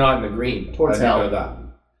 down. we're not in the green. Towards I do hell. know that.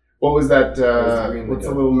 What was that? Where's the green What's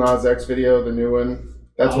the go? little Nas X video? The new one.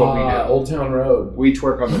 That's what we do. Old Town Road. We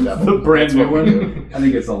twerk on the devil. The brand That's new what we do. one. I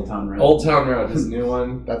think it's Old Town Road. Old Town Road. His new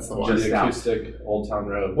one. That's the one. Just Just the out. acoustic Old Town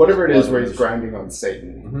Road. Whatever it is, Blood where on he's those- grinding on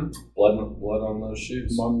Satan. Mhm. Blood on those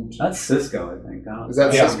shoes. That's Cisco, I think. I don't, Is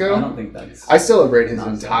that Yeah. Cisco? I don't think that's. I celebrate his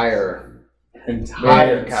Nonsense.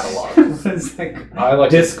 entire catalog. What is that? I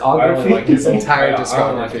like Discography? I only like His entire I like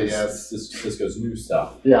discography, his- yes. Cisco's new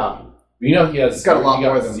stuff. Yeah. You know he has. He's got a lot he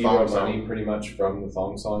more than zero Thong Song. money pretty much from the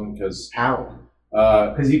Thong Song because How?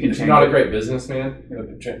 Because you can he's change not a it. great businessman.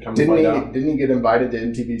 Come to Didn't find he? out. Didn't he get invited to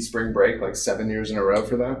MTV Spring Break like 7 years in a row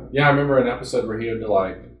for that? Yeah, I remember an episode where he would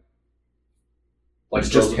like It's girls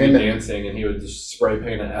just would be him and- dancing, and he would just spray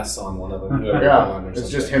paint an S on one of them. Whoever Yeah. won or It's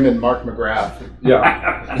something. just him and Mark McGrath.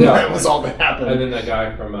 Yeah, That yeah. was all that happened. And then that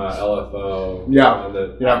guy from LFO. Yeah.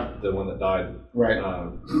 The the one that died. Right.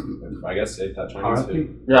 I guess ate that Chinese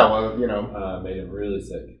food. Yeah. Well, you know. Made him really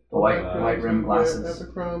sick. The white rim glasses.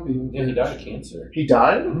 Yeah, he died of cancer. He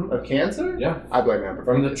died Mhm. of cancer. Yeah, I blame him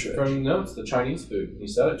from it's the Chinese food. He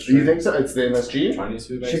said it. Do you think so? It's the MSG. Chinese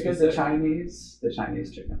food makes me Chicken, sick. the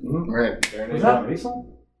Chinese chicken. Mhm. Right. There it Is is. that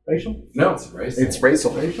racial? Racial? No, it's race. It's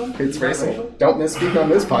racial. Racial? It's Is that racial. Don't misspeak on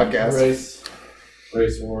this podcast.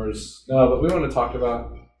 Race wars. No, but we want to talk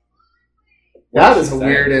about. That what is she's a saying.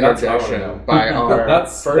 weird That's what I wanna interjection know. by our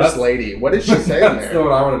That's- first lady. What is she saying That's there?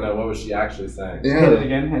 what I want to know. What was she actually saying? Yeah. Hit it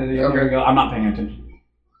again. Here Okay. we go. I'm not paying attention.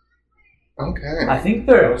 Okay. I think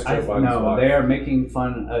That was Joe Biden's no, wife. they are making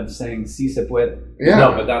fun of saying "si se puede." Yeah.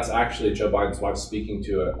 No, but that's actually Joe Biden's wife speaking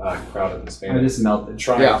to a crowd of I Hispanics. just melted.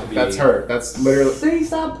 Trying Yeah, to be. that's her. That's literally. Si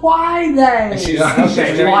se puede. She's Yeah. she's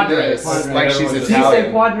Okay, doing Padre, this Padre. like she's Everyone's Si se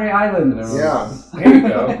Italian. Padre Islands. Yeah. There you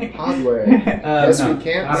go. Padre. Yes, no. we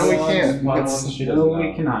can. I No, don't we want- can't. why It's- don't she doesn't No, we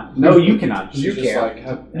know. cannot. No, you cannot. She's You just can't. like,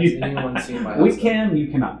 has You- anyone seen my We husband? can. You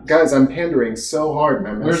cannot. Guys, I'm pandering so hard, and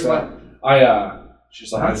I Where's messed my? up.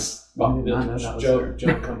 She's like, That's- I did not know that was Joe, her.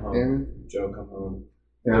 Joe, come home. Yeah. Joe, come home.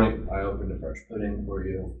 Yeah. Pudding. I opened a fresh pudding for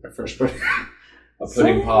you. At first, but A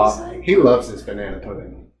pudding pop. he loves his banana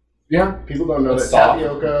pudding. Yeah, People don't know It's that soft.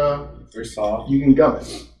 tapioca, very soft. you can gum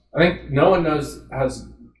it. I think no one knows.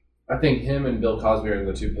 I think him and Bill Cosby are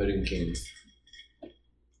the two pudding kings.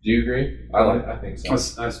 Do you agree? I think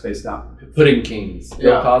so. I spaced out. Pudding Kings.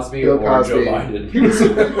 Bill Cosby Bill or Cosby. Joe Biden? He was a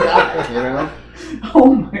good guy, you know?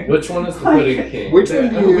 Oh my! Which one is the Pudding King? Which one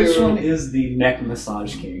do you... Which one is the neck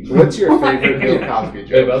massage king? What's your favorite Bill Cosby They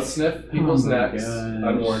joke? both sniff people's Oh my necks, gosh.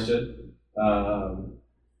 unwarranted.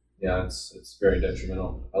 Yeah, it's very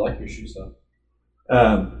detrimental. I like your shoe stuff.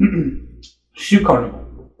 Shoe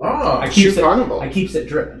carnival. Oh, I Shoe keeps it. Carnival. I keeps it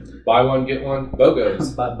dripping. buy one get one.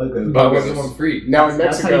 BOGOs. Buy BOGOs. Buy one get one free. Now in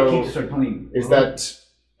That's how you Mexico, keep it clean. is that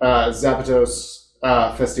Zapatos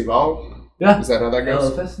Festival? Yeah. Is that how that El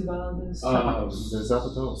goes? Festival de Um, Zapatos. The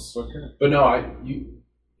Zapatos, okay. But no,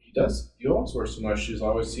 he does. You always wear some nice shoes. I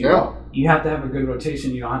always see. Yeah. You have to have a good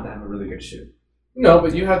rotation. You don't have to have a really good shoe. No,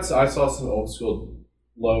 but I saw some old school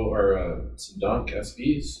low or some Dunk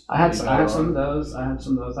SBs. I have some of those.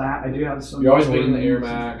 I do have some. You're always waiting the Jordans. Air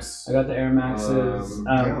Max. I got the Air Maxes,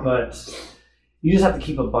 yeah. but you just have to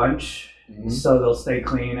keep a bunch Mhm. so they'll stay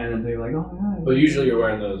clean, and then they're like, oh my god. But usually you're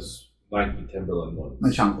wearing those Nike Timberland ones. My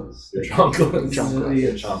chanclas. Your chanclas. Usually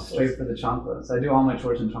Your it's chanclas. straight for the chanclas. I do all my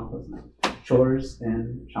chores in chanclas now. Chores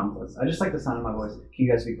and chanclas. I just like the sound of my voice. Can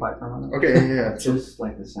you guys be quiet for a moment? Okay, yeah. So Just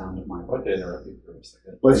like the sound of my I'd voice. like to interrupt you for a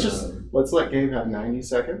second. let's let Gabe have 90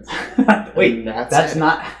 seconds. Wait, And that's it.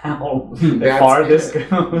 not how That's far this it.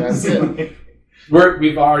 goes. That's it.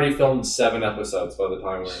 We've already filmed 7 episodes by the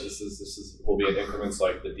time will be in increments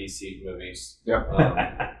like the DC movies. Yeah.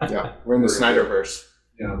 Yeah, we're in the Snyderverse.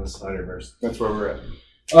 Yeah, the Snyderverse. That's where we're at.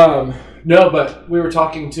 No, but we were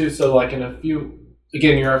talking too. So like in a few,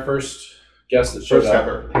 again, you're our first guest that showed First up.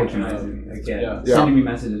 ever. Patronizing me again. Yeah. Sending me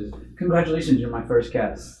messages. Congratulations, you're my first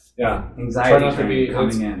guest. Yeah. Anxiety Try not to train be. coming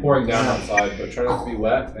It's in. pouring down outside, but try not to be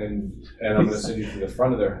wet. And I'm going to send you to the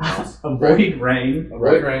front of their house. Avoid rain.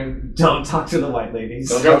 Avoid rain. Don't talk to the white ladies.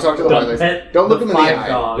 Don't talk to the white ladies. pet Don't look them in the 5 eye.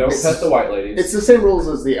 dogs. Don't pet the white ladies. It's the same rules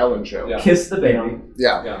as the Ellen Show. Yeah. Kiss the baby.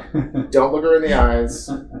 Yeah. Yeah. Don't look her in the eyes.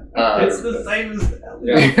 It's the same as the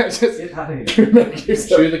Yeah. Just Get out of here. make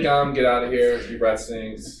yourself- Chew the gum. Get out of here. Your breath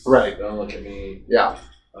stinks. Right. Don't look at me. Yeah.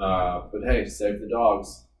 But hey, save the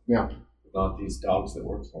dogs. Yeah. Not these dogs that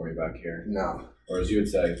work for me back here. No. Or as you would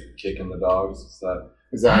say, kicking the dogs. Is that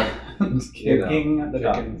Is that Kicking the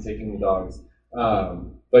dog. Kicking the dogs.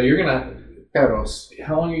 But you're gonna. Eros?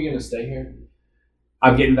 How long are you gonna stay here?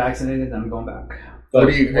 I'm getting vaccinated, then I'm going back. But Are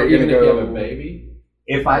you even gonna if you go- have a baby,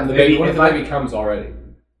 If I what if baby, the baby comes already?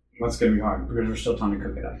 that's gonna be hard because we're still trying to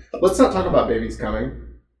cook it up. Let's not talk about babies coming.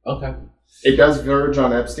 Okay. It does verge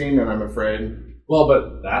on Epstein, and I'm afraid. Well,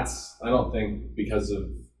 but that's. I don't think because of.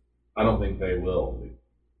 I don't think they will.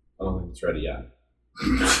 I don't think it's ready yet.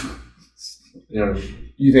 You know what I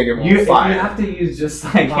mean? You think it won't If you fly? have to use just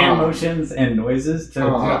like hand motions and noises to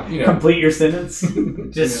Yeah, you know. complete your sentence,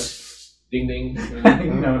 just Ding ding.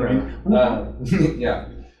 you know what I mean. Yeah.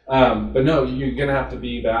 But no, you're gonna have to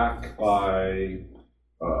be back by.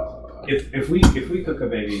 If we cook a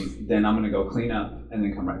baby, then I'm gonna go clean up and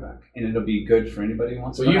then come right back, and it'll be good for anybody who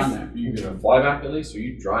wants So to go down there. you gonna fly back at least, or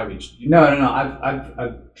you drive each? No.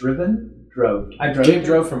 I've drove. I drove. Jake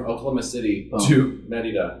drove from Oklahoma City Oh. to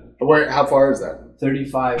Merida. Where? How far is that?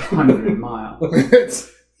 3,500 miles.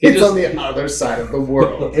 it's just- on the other side of the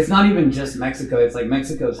world. It's not even just Mexico. It's like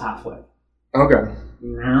Mexico's halfway. Okay.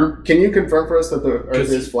 Can you confirm for us that the Earth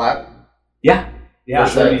is flat? Yeah. Yeah.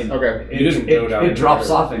 For sure. I mean, Okay. You didn't go down it there. drops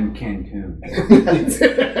off in Cancun.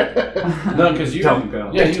 No, because you Don't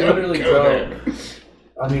go. Yeah, you literally Go drove. there.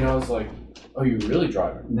 I mean, I was like, "Oh, you really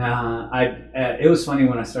driving?" Nah, it was funny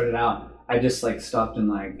when I started out. I just like stopped in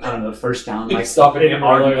like I don't know the first town like stop it in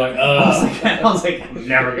Arden. You're like, I was like I'm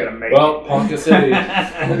never gonna make well, Ponca City.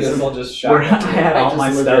 I it. guess I'll just Where shout. I had I all just my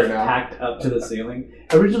live stuff there now. packed up to the ceiling.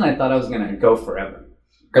 Originally, I thought I was gonna go forever.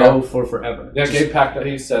 Go for forever. Yeah, Gabe packed up.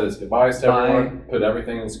 He said his goodbyes to Bye. everyone. Put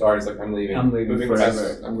everything in his car. He's like, "I'm leaving. I'm leaving Moving forever.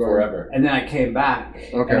 west. I'm going forever." And then I came back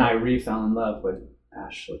Okay. and I fell in love with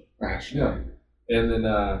Ashley. Yeah. And then,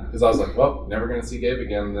 because I was like, well, never going to see Gabe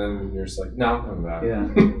again. And then you're just like, no, I'm coming back. Yeah,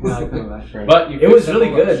 now I come back. Right. But you It was fixed up really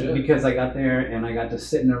all that good shit. because I got there and I got to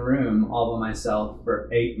sit in a room all by myself for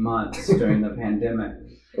 8 months during the pandemic.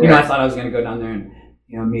 You know, I thought I was going to go down there and,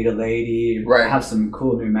 you know, meet a lady, Right. have some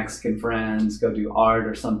cool new Mexican friends, go do art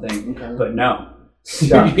or something. Okay. But no,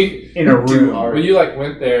 stuck in a Do room. art. When you like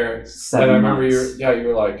went there, 7 and I remember months. you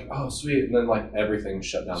were like, oh sweet, and then like everything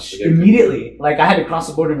shut down. So Gabe- Immediately, like I had to cross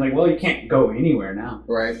the border and like, well, you can't go anywhere now.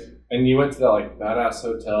 Right. And you went to that like badass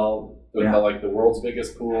hotel with Yeah. the, like the world's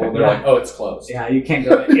biggest pool. And they're Yeah. like, oh, it's closed. Yeah, you can't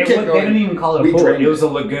go. They Can't go didn't in. even call it a We pool. drained It was a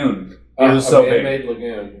lagoon. It A was so big. man-made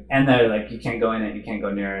lagoon. And they're like, you can't go in it, you can't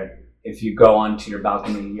go near it. If you go onto your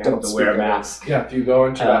balcony, you have Don't to wear a speak of it. mask. Yeah, if you go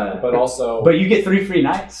into that, but also, But you get 3 free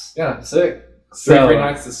nights. yeah, Sick. Three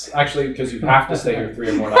nights is actually because you have to stay here 3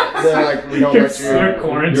 or more nights. They're like, we don't let you. You're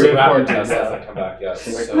quarantined. Your rapid test hasn't come back yet.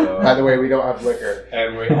 So, By the way, we don't have liquor.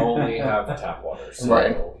 and we only have tap water. So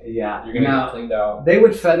Right. Yeah. You're gonna Now, get cleaned out. they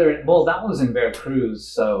would feather it. Well, that was in Veracruz,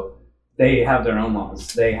 so they have their own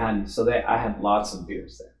laws. I had lots of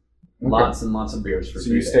beers there. Lots and lots of beers for So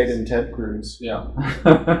 3 you days. stayed in Ted Cruz. Yeah.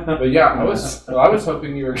 But yeah, I was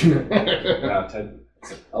hoping you were gonna. Yeah, Ted.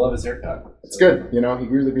 I love his haircut. It's good. You know, he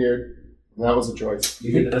grew the beard. And that was a choice.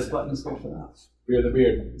 You think this button is good for that? Beard the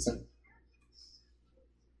beard.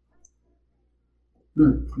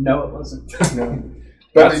 No, it wasn't. No.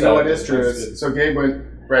 But That's you know what good. is true That's is, good. so Gabe went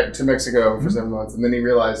right to Mexico for 7 months, and then he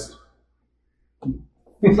realized, and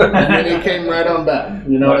then he came right on back.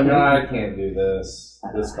 You know what I mean? I can't do this.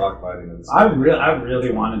 This cockfighting is. I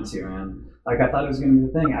really wanted to, man. Like, I thought it was going to be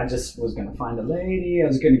the thing. I just was going to find a lady. I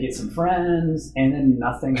was going to get some friends, and then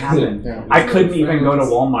nothing happened. Yeah. I couldn't even go to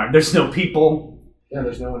Walmart. There's no people. Yeah,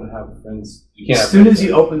 there's no one to have friends. You can't. As soon as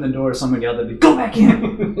you open the door, someone yelled at me, "Go back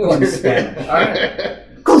in!" in Spanish.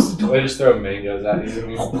 Alright. Close the door. They just throw mangoes at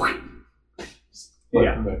you.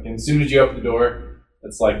 Yeah. And as soon as you open the door,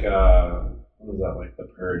 it's like what was that? Like the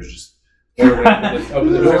purge. Just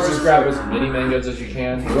open the door, just grab as many mangoes as you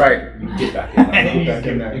can. Right. You get back in. Get back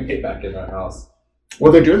in there. You get back in that house.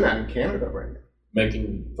 Well, they're doing that in Canada right now.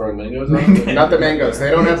 Throwing mangoes out. Not the mangoes.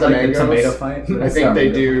 They don't have the Like mangoes. tomato fight. I think they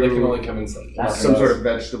They can do only come in some sort of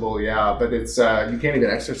vegetable, yeah. But it's you can't even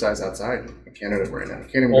exercise outside in Canada right now. You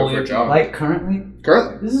can't even go Only for a if you jog. Like currently,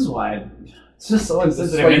 Currently. this is why it's just so This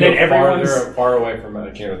is insensitive. why you And then go everyone's far away from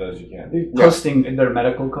Canada as you can. posting their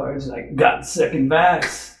medical cards like got second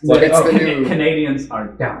vax. Like, it's the new- Canadians are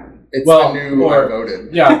dying. It's Well, the new or- I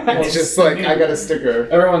voted. Yeah, It's just like, I got a sticker.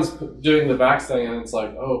 everyone's doing the vax thing, and it's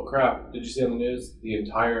like, oh crap! Did you see on the news? The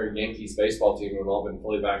entire Yankees baseball team have all been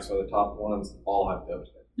fully vaxxed. By the top ones, all have COVID.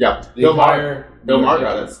 Yeah. The Bill Maher. entire Bill New York Maher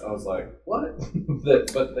got Yankees. I was like, what?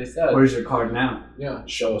 But they said, Where's your card now? yeah,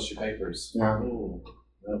 show us your papers. Yeah. Ooh,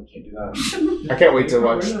 no, can't do that. I can't wait to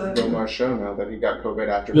watch Bill Maher's show now that he got COVID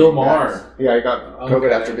after Bill being Maher. vaxxed. Yeah, he got COVID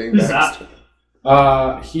Okay. after being Who's vaxxed. that?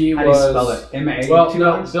 He How was. do you spell it? M-A? Well, two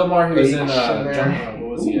no, R's? Bill Maher. He was in. H-M-A. What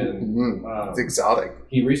was he in? Mhm. It's exotic.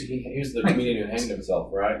 He was the comedian who hanged himself,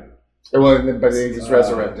 right? Well, but he was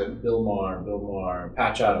resurrected. Bill Maher,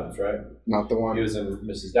 Patch Adams, right? Not the He one. was in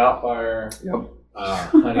Mrs. Doubtfire. Yep.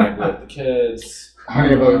 Honey, I Blew Up the Kids.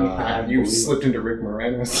 Honey, you Unbelievable. slipped into Rick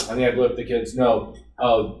Moranis. Honey, I Blew Up the Kids. No,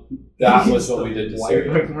 that was what we did to White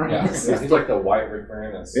Syria. Rick Moranis. Yeah, he's like the white Rick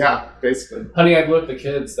Moranis. Yeah, basically. Honey, I Blew Up the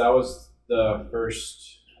Kids. That was the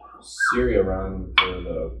first Syria run for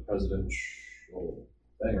the presidential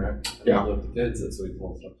thing, right? Honey, Yeah. I Blew Up the Kids. That's what he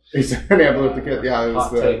told us. He said, Honey, I Blew Up the Kid. Yeah, it was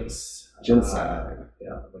Hot the takes. genocide.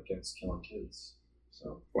 Yeah, against killing kids.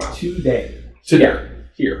 So wow. Today.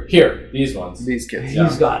 Here, these ones. These kids. He's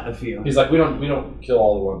Yeah. got a few. He's like, we don't kill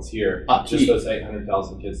all the ones here. Just He- those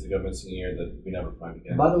 800,000 kids that go missing a year that we never find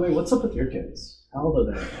again. By the way, what's up with your kids? How old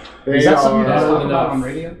are they? They Is that something you guys are- talk Old about enough. on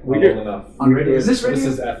radio? We Not do. old enough. On radio? Is this radio?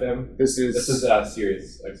 This is FM. This is This is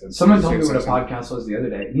Sirius XM. Someone told me what a Sirius. podcast was the other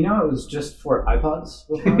day. You know, it was just for iPods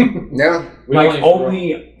before? yeah. We like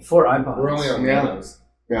only for iPods. We're only on Yeah. Nanos.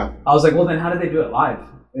 I was like, well, then how did they do it live?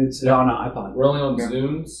 It's on an iPod. We're only on Yeah.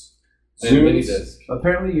 Zooms and Zooms. mini disc.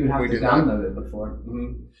 Apparently, you'd have We to did that. download it before.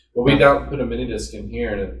 But we don't put a mini disc in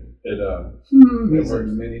here, and it These are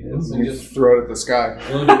works. mini discs. You just throw it at the sky.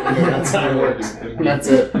 That's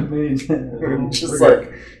it. Just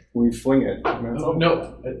like we fling it. That's all.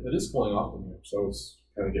 No, it is cooling off in here, so it's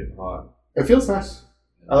kind of getting hot. It feels nice.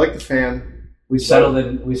 I like the fan. We settled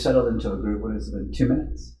into a group. What has it been? 2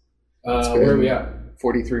 minutes. Where are we at?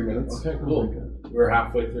 43 minutes. Okay, cool. We're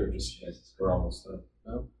halfway through. We're almost done.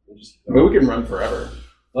 No, we'll just keep But going. we can run forever.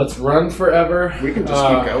 Let's run forever. We can just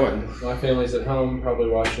keep going. My family's at home, probably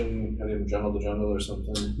watching kind of Jungle to Jungle or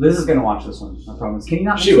something. Liz is gonna watch this one. I promise. Can you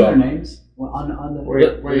not She mention will. their names? Well, on the.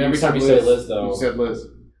 Wait, Every said time you say Liz, though, You said Liz.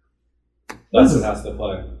 that's what has to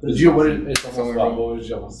play. Liz Did you? is What awesome. did it's almost about? What did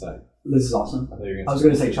you almost say? Liz is awesome. I thought you were I was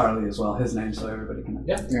gonna say Charlie as well. His name, so everybody can.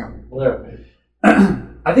 Yeah. Yeah. Whatever.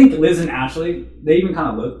 I think Liz and Ashley, they even kind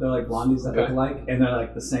of look. They're like blondies that Okay. look alike, and they're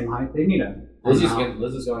like the same height. They need a. Liz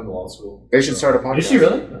is going to law school. They should start a podcast. Is she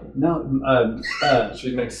really? No.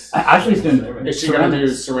 She makes. Ashley's doing it. Is she going to do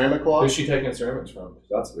ceramic law? Who's she taking ceramics from?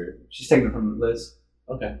 That's weird. She's taking it from Liz.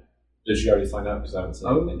 Okay. Did she already sign up? Because I haven't seen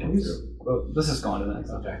anything come through. Let's just go on to the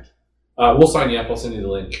next. Okay. We'll sign you up. I'll send you the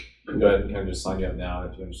link. You can go ahead and kind of just sign you up now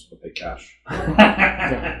if you just want to pay cash.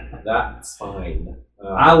 That's fine.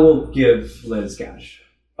 I will give Liz cash.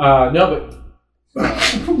 No, but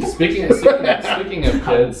speaking of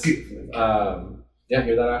kids, Yeah,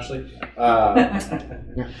 hear that, Ashley?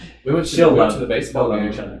 We went to the baseball love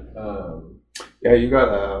game. each other. Yeah, you got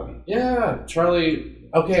a. Yeah, Charlie.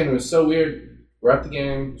 Okay, and it was so weird. We're at the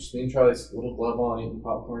game, just me and Charlie's little glove on, eating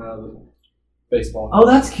popcorn out of the baseball. Oh,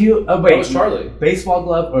 that's cute. Oh, wait. That was Charlie. Baseball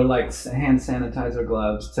glove or like hand sanitizer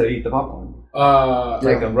gloves to eat the popcorn?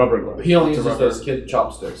 Like a rubber glove. He only uses those kid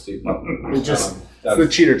chopsticks to eat popcorn. It's the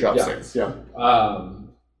cheater chopsticks. Yeah.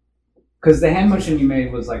 Because the hand motion you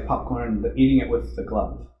made was like popcorn, but eating it with the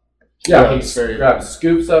glove. Yeah, he grabs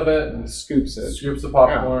scoops of it and scoops the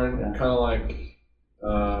popcorn, Yeah. kind of like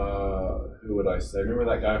who would I say? Remember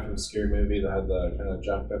that guy from the Scary Movie that had the kind of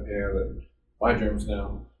jacked up hair that my germs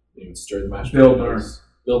now? You would stir the mashed Bill potatoes.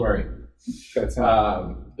 Bill Murray. That's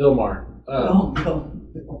Bill Maher.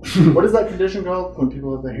 What is that condition called when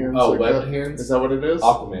people have their hands? Oh, like webbed that? hands. Is that what it is?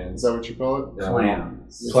 Aquaman. Is that what you call it? Yeah.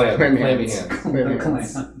 Clams. Clammy hands. hands. Clammy The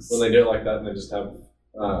hands. clams. When they do it like that, and they just have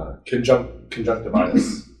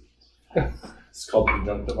conjunctivitis. It's called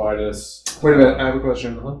conjunctivitis. Wait a minute, I have a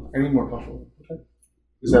question. I need more buffalo.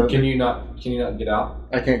 Is that Can you not get out?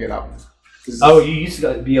 I can't get out. Oh, you used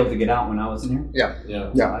to be able to get out when I was in here?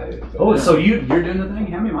 Yeah. Yeah. Oh, so you're doing the thing?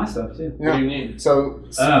 Hand me my stuff too. What do you need? So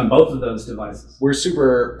Both of those devices. we're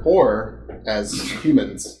super poor as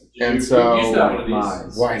humans, and You so used to have one of these.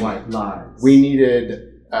 Lies. Why White lies. we needed.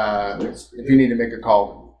 If you need to make a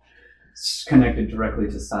call, It's connected directly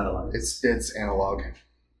to satellite. it's analog.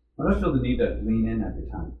 Why do I feel the need to lean in every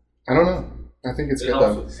time? I don't know. I think it's It good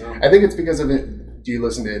helps though. with sound. I think it's because of it. Do you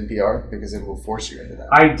listen to NPR? Because it will force you into that.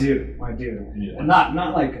 I do. Yeah. Not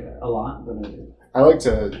like a lot, but I do. I like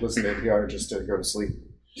to listen to NPR just to go to sleep.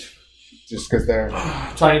 Just because they're.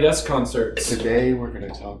 Tiny Desk concerts. Today we're going to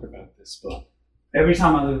talk about this book. Every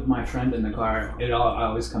time I leave my friend in the car, I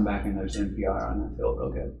always come back and there's NPR and I feel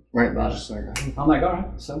real good. Right. About Just like, I'm like, all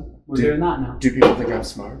right, so we're Do- doing that now. do people think I'm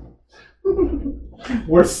smart?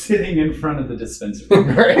 We're sitting in front of the dispensary.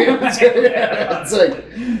 Right? It's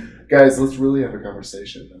like, guys, let's really have a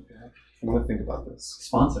conversation. Okay? I want to think about this.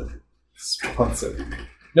 Sponsored. Sponsored.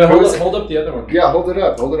 No, hold up the other one. Yeah, hold it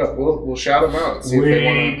up. We'll shout them out. See if they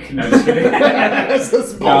want to. No, just kidding. This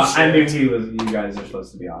is No, I bullshit. knew you guys are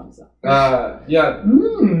supposed to be on. So. Yeah.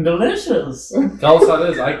 Delicious. Tell us how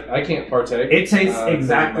it is. I can't partake. It tastes Uh,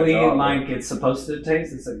 exactly my dog. like it's supposed to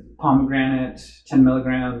taste. It's like pomegranate, 10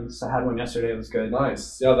 milligrams. I had one yesterday. It was good.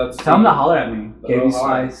 Nice. Yeah, that's. Tell them to holler at me. The Gaby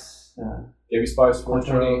Ohio. Spice. Gaby Spice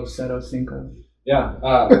Quattro 420. Seto Cinco. Yeah.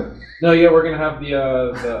 No, yeah, we're gonna have the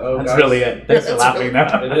oh. That's guys. really it. Thanks for That's laughing.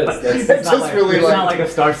 Though. It is. That's- It's It's not just like, really it's like- not like a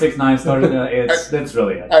star 6-9 started. That's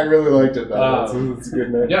really it. I really liked it though. It's a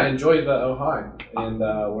good name. Yeah, enjoy the Oh Hi, and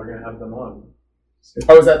we're gonna have them on.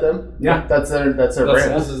 Oh, is that them? Yeah. That's their This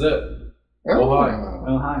brand. is it. Oh, Ohio.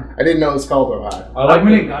 Oh, hi. I didn't know it was called Ohio. I I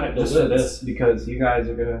really the- got it the just for lids. this because you guys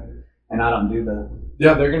are gonna, and I don't do the.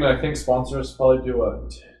 Yeah, they're gonna. I think sponsor us. Probably do a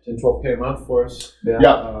 10, 12K a month for us. Yeah,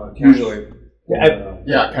 Cash. usually. And,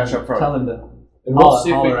 Yeah, cash up front. Tell them to. and we'll see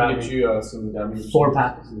if we Holler can at get me. you some gummies.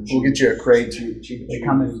 4-pack. We'll get you a crate. They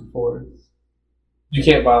come in 4. You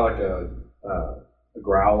can't buy like a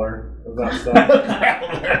growler of that stuff.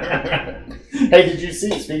 Hey, did you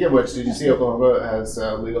see? Speaking of which, did you see Oklahoma has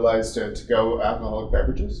legalized to-go alcoholic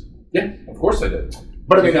beverages? Yeah, of course I did.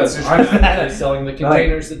 But I mean, Because that's I'm actually selling the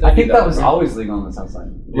containers that they I think do that was always legal on the south side.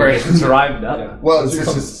 Right. It's arrived up. Yeah. Well, It's it's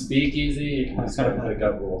called just- Speakeasy. You can just go and pick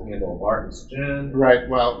up a little handle of Barton's gin. right.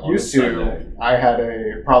 Well, On used the to. Sunday. I had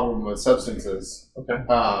a problem with substances. Okay.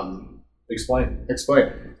 Explain.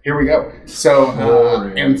 Explain. Here we go. So,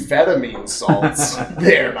 Boring. amphetamine salts,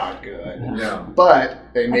 they're not good. Yeah.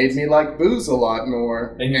 But they made me like booze a lot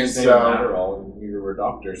more. And you just named Adderall, and you were a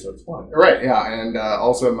doctor, so it's fine. Right, yeah. And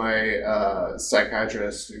also my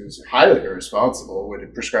psychiatrist, who's highly irresponsible,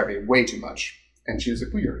 would prescribe me way too much. And she was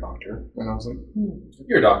like, well, you're a doctor. And I was like, If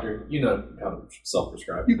you're a doctor, you know how to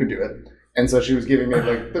self-prescribe. you could do it. And so she was giving me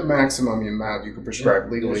like the maximum amount you could prescribe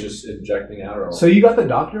It legally. was just injecting Adderall. So you got the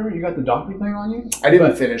doctor? You got the doctor thing on you? I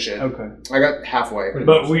didn't finish it. Okay. I got halfway. Pretty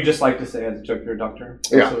But much. we just like to say as a joke, you're a doctor.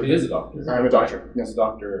 Yeah. So he is a doctor. I'm a doctor. He's a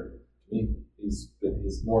doctor. He's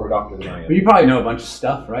more of a doctor than I am. But you probably know a bunch of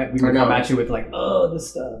stuff, right? We I would know. come at you with like, oh,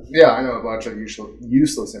 this stuff. Yeah, I know a bunch of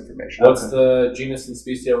useless information. What's the genus and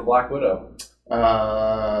species of a black widow?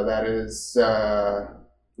 That is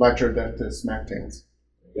Lectrodectus mactans.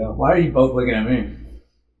 There you go. Why are you both looking at me?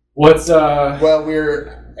 What's Well,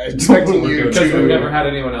 we're expecting you because we've never to. had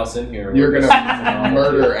anyone else in here. You're gonna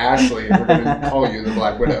murder Ashley, and we're gonna call you the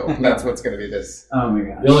Black Widow. That's what's gonna be this. Oh my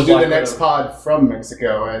god. The only Do black the next widow pod from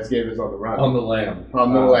Mexico as Gabe is on the run. on the lamb.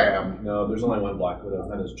 On the lamb. No, there's only one black widow.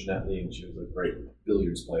 That is Jeanette Lee, and she was a great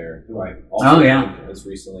billiards player who I also Oh, yeah. think has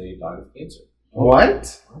recently died of cancer.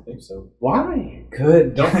 What? I think so. Why?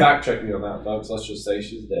 Good. Don't fact check me on that, folks. Let's just say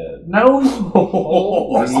she's dead. No.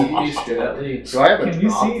 He's dead at least. Do I have a Can you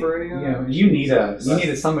drop see? for any of Yeah, that? you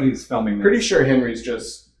need somebody who's filming this. Pretty sure Henry's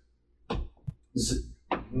just.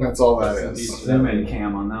 That's all that is. Zoom in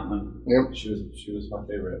cam on that one. Yep. She was my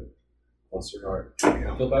favorite. Bless her heart.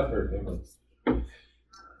 I feel bad for her family.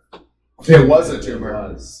 It was a tumor.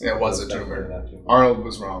 It was. It was a definitely tumor. that tumor. Arnold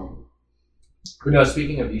was wrong. But no,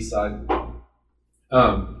 speaking of East Side,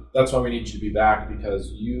 that's why we need you to be back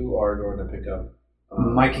because you are going to pick up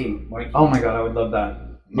Mikey. Oh my God, I would love that.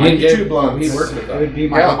 Me and Mikey Two Gabe, Blunts. we worked with It that. would be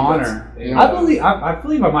my Yeah, honor. that's- I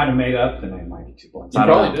believe I might have made up the name Mikey Two Blunts. You I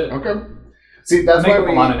don't probably know. did. Okay. See, that's Make why up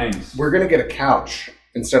a lot of names. we're gonna get a couch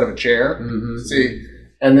instead of a chair. Mhm. See,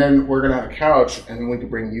 and then we're gonna have a couch, and then we can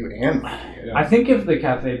bring you and Mikey. Yeah. I think if the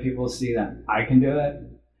cafe people see that I can do it,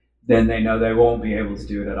 then they know they won't be able to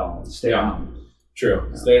do it at all. Stay Yeah. home. True.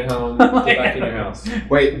 Stay at home. Get back in your house.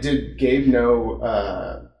 Wait, did Gabe know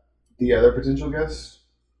the other potential guest?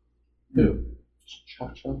 Who?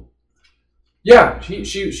 Cha-Cha. Yeah,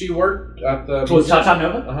 she worked at the. Was Cha Cha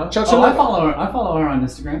Nova? Uh-huh. Cha-Cha. Oh, I follow her on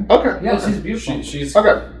Instagram. Okay. Yeah, she's beautiful. She's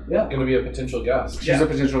Okay. Yeah. going to be a potential guest. She's a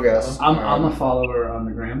potential guest. I'm a follower on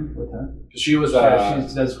the gram with her. She was.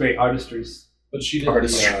 She does great artistries. But she did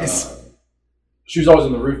Artistries. she was always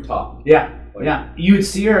on the rooftop. Yeah. Like- Yeah, you would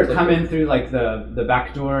see her Like- come in through like the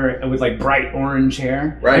back door with like bright orange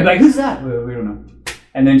hair. Right. I'd be like, who's that? We don't know.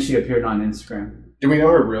 And then she appeared on Instagram. Do we know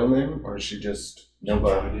her real name, or is she just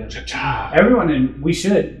Nova? idea. Cha-Cha. Everyone we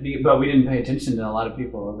should, but we didn't pay attention to a lot of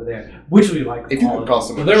people over there, which we like. If you all could of call them.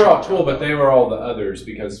 someone, Well, they were all Cha-Cha. cool, but they were all the others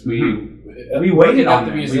because we We waited at on the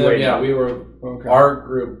them. We museum. waited. Yeah, we were. Okay. Our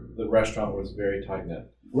group, the restaurant, was very tight knit.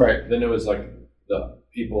 Right. Then it was like the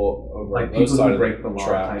people over Like on people those side who of break the law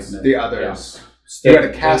tracks. tight knit. The others. Stayed- You had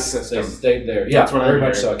a caste they system. stayed there. That's Yeah, what I very much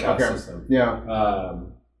heard. so a caste Okay. system. Yeah.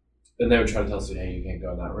 Then they would try to tell us, "Hey, you can't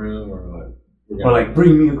go in that room," or like, "We're Or like,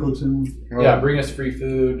 bring me a cartoon. yeah, bring us free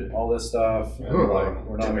food, all this stuff." And Oh, like,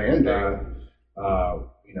 we're not doing demanding. that.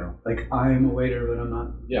 You know, Like, I am a waiter, but I'm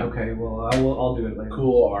not. Yeah. Okay, well, I'll do it later.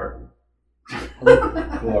 cool art.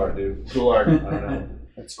 Cool art, dude. Cool art. I don't know.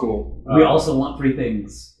 That's cool. We also want free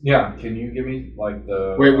things. Yeah. Can you give me like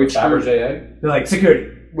the Wait, which Fabergé egg? They're like, security.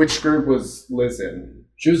 Which group was Liz in?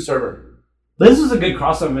 She was a server. This was a good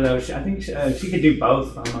crossover, though. I think she could do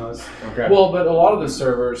both almost. Okay. Well, but a lot of the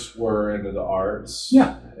servers were into the arts.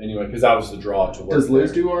 Yeah. Anyway, because that was the draw to work. Does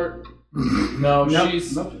Liz there. do art? No,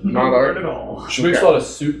 she's Not art at all. she makes a lot of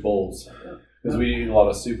soup bowls because we eat a lot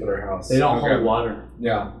of soup at our house. They don't Okay. hold water.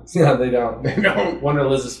 Yeah, yeah, they don't. They don't. One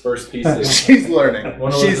of Liz's first pieces. She's learning.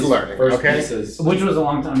 One of She's Liz's learning. First Okay. pieces. Which was a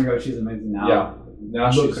long time ago. She's amazing now. Yeah.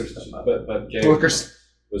 Now Look she's her stuff up. but Gabe Look, her,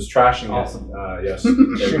 was trashing Awesome. it. Yes,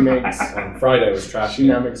 She Gabe makes. on Friday was trashing. She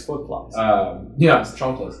now it. makes flip flops. Yeah, it's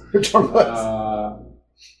chocolates. Chocolates.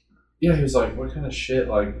 Yeah, he was like, "What kind of shit?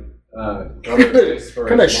 Like, What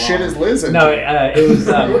kind of shit is Liz into? No, it was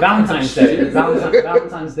Valentine's Day.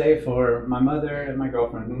 Valentine's Day for my mother and my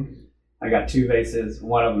girlfriend. I got 2 vases.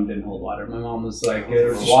 One of them didn't hold water. My mom was like,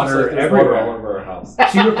 "There's She's water like, "There's everywhere." water all over our house.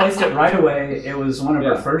 She replaced it right away. It was one of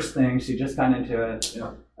her Yeah. first things. She just got into it.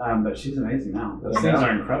 Yeah. But she's amazing now. Those Yeah. things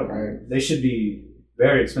are incredible. Right. They should be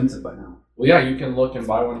very expensive by now. Well, yeah, you can look and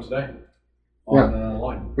buy one today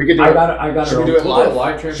online. We could do I it. got Should her. we do it We'll do a live?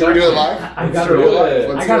 live Should we do it transaction. live? I got Let's her. do it live.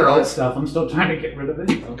 Let's I got do her it old live. stuff. I'm still trying to get rid of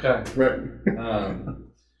it. Okay. Right.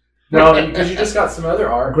 No, because you just got some other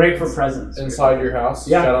art Great for presents. inside your house.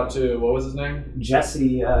 Yeah. Shout out to what was his name?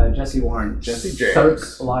 Jesse Warren. Jesse James.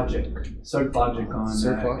 Cirque Logic on Cirque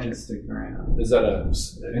Logic. Instagram. Is that a?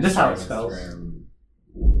 Just how it spells. Instagram?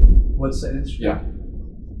 What's the Instagram? Yeah.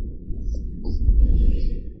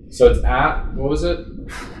 So it's at what was it?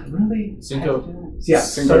 Really? Cinco- Yeah,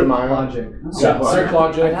 Cinco de Cirque Mayo. Logic. Oh, Yeah, wow. Cirque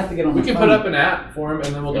Logic. I'd have to get on We my can phone. put up an at for him,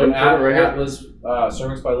 and then we'll do Yeah, an we put it at right here. at Liz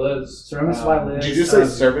Cervix by Liz. Cervix by Liz. Did you just say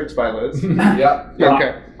cervix by Liz? Yeah.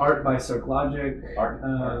 Okay. Art by Cirque Logic. Art.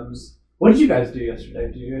 What did you guys do yesterday?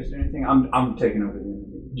 Did you guys do anything? I'm taking over the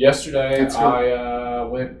interview. Yesterday, That's good. I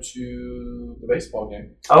went to the baseball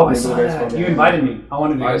game. Oh, I Maybe saw the baseball that. game. You invited me. I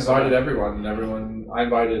wanted to. I go. invited everyone, I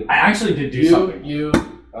invited I actually did do you,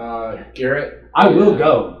 something. Garrett. I will and,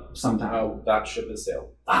 go sometime. that ship has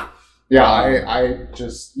sailed. Yeah, I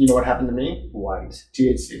just, you know what happened to me? White.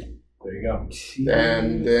 THC. There you go.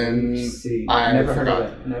 And then THC. I never forgot.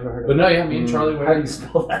 heard of it. Never heard of But it. no, yeah, me and Charlie How do you went.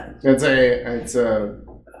 spell that? It's a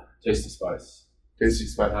Taste the spice. tasty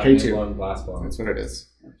spot. Having K2. one glass bomb. That's what it is.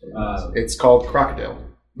 Uh, It's called Crocodile.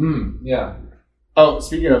 yeah. Oh,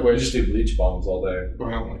 speaking of We which, just do bleach bombs all day.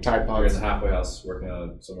 well, Tide We're in Pods. the halfway house working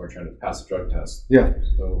on somewhere trying to pass a drug test. Yeah.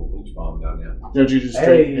 So bleach bomb down, yeah. Don't you just Hey.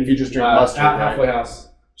 drink? If you just drink mustard, at right? halfway house.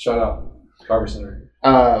 Shout out. Carver Center.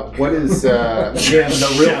 What is? Yeah,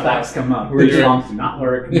 the real facts come up. We're Bleach doing- bombs do not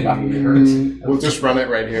work. Yeah. You hurt. We'll just run it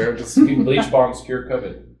right here. Just Bleach bombs cure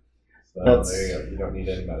COVID. So That's- there you go. You don't need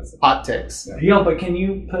any medicine. hot takes. Yo, but can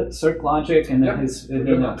you put Cirque Logic and then Yeah. his?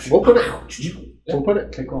 We'll put it. We'll put it.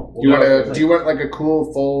 Okay, cool. Do you want like a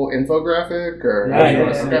cool full infographic or? Yeah, you yeah,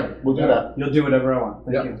 want yeah, okay, yeah. we'll do that. You'll do whatever I want.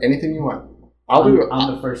 Thank Yeah. you. Anything you want. I'll do it.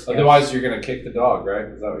 I'm the first. guest. Otherwise, you're gonna kick the dog, right?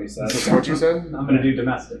 Is that what you said? Is that what you said? I'm gonna do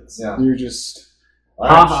domestics. Yeah. You just. All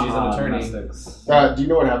right, she's an attorney. Domestics. Do you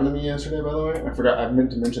know what happened to me yesterday? By the way, I forgot. I meant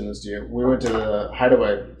to mention this to you. We went to the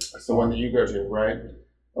Hideaway. It's the one that you go to, right?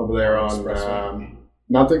 Over there on Expressway.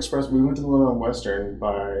 not the Express. We went to the one on Western by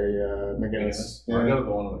McGinnis. I go to the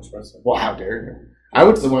one on the expressway. Well, how dare you? I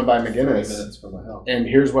went to the one by 30 McGinnis, minutes from my house. and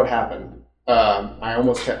here's what happened.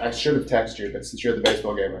 I should have texted you, but since you're at the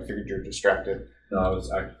baseball game, I figured you're distracted. No, I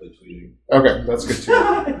was actively tweeting. Okay, that's good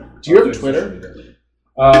too. Do you have a Twitter?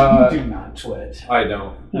 Do not twit. I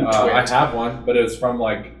don't. You I twit. have one, but it was from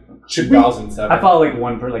like Should we? 2007. I follow like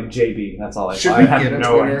one per like JB. That's all I Should follow. we I have get a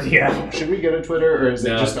no Twitter? idea. Should we get a Twitter, or is it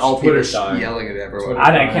No, just all people Twitter's dying. yelling at everyone? Twitter-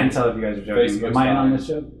 I can't tell if you guys are joking. Facebook's Am I in on fine. this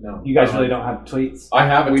show? No, You guys really don't have tweets? I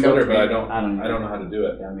have a We don't Twitter, but I tweet. don't. I don't I don't know how to do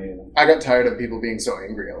it. Yeah, me either. I got tired of people being so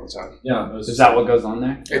angry all the time. Yeah, it was Is that what goes on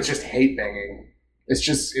there? It's just hate banging. It's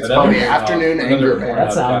Another called the Pornhub- afternoon another anger Pornhub bang.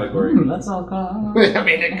 That's all. category. That's all. I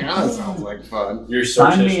mean, it kind of sounds like fun. Your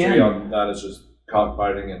search Sign me history in. on that is just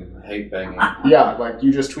cockfighting and hate banging. Yeah, like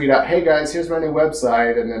you just tweet out, "Hey guys, here's my new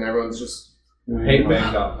website," and then everyone's just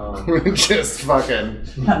Hatebang.com. just fucking.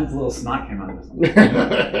 That little snot came out of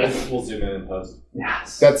this. We'll zoom in and post.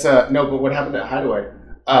 Yes. That's no, but what happened at Hideaway?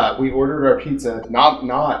 We ordered our pizza, not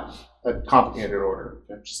a complicated order.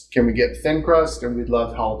 Just can we get thin crust, and we'd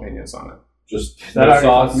love jalapenos on it. Just That no already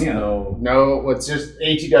sauce, fucked me up. no. No, it's just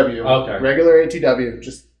ATW. Okay. Regular ATW,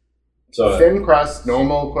 just So thin crust.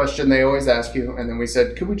 Normal question they always ask you, and then we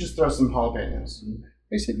said, "Could we just throw some jalapenos?"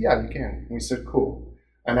 They said, "Yeah, you can." And we said, "Cool."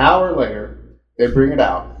 An hour later, they bring it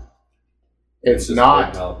out. It's just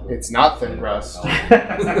not. big jalapeno. It's not thin crust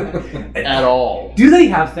at all. Do they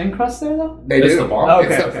have thin crust there though? They It's do. the bomb.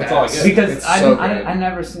 It's Okay, the okay. That's all I best. get. Because It's so good. I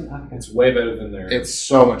never seen. Okay. It's way better than their. It's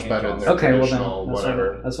so much better than their Okay, well traditional then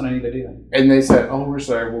whatever. that's what I need to do then. And they said, "Oh, we're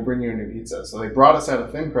sorry, we'll bring you a new pizza." So they brought us out a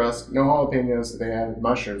thin crust, no jalapenos. They added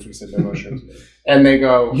mushrooms. We said no mushrooms, and they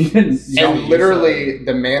go. You didn't. And literally,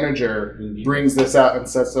 the manager brings this out and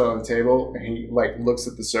sets it on the table, and he like looks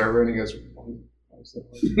at the server and he goes, "What is that?"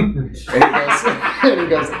 and he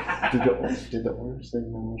goes, "Did the order say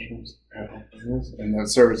no mushrooms?" And the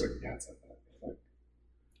server's like, "Yeah, it's like that." Like,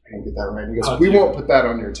 I didn't get that right. And he goes, "We won't put that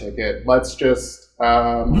on your ticket. Let's just."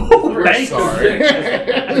 We're Thank sorry.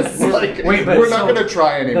 It's like, Wait, but we're not so going to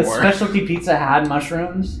try The anymore. specialty pizza had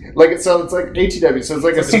mushrooms. Like it's like ATW, so it's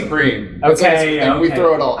like a supreme. It's like a Okay, supreme. We okay.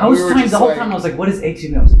 throw it all. I was we were trying just the whole like, time. I was like, "What is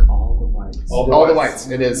HTV?" I was like, "All the whites." all the whites.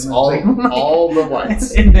 It is all the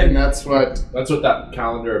whites, And then- and that's what. That's what that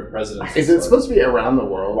calendar of presidents Is it supposed to be around the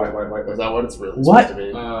world? White. Is that what it's really What? supposed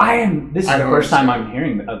to be? I am. This is I the don't first time understand. I'm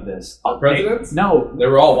hearing of this. Presidents? No. They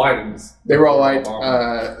were all white. And They were all white.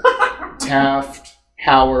 Obama. Taft,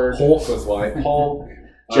 Howard, Polk was white. Polk,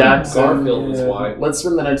 Jackson. Garfield was white. Let's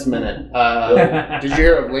spend the next minute. Did you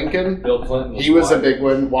hear of Lincoln? Bill Clinton was He was white. a big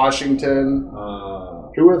one. Washington. Uh,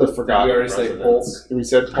 Who were the forgotten we already say presidents? We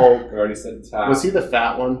said Polk. we already said Taft. Was he the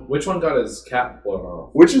fat one? Which one got his cap blown off?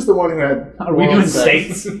 Which is the one who had? Are we oral doing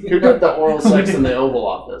sex? states? Who did the oral sex in the Oval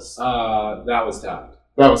Office? That was Taft.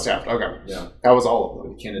 That was Taft. Okay, Yeah, that was all of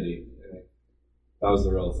them. with Kennedy. That was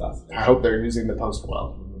the real assassination. I hope they're using the post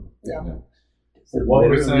well. Yeah. What were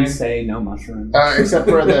we Literally saying? say no mushrooms. Except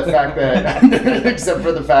for the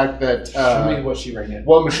fact that, Show me what she rang in.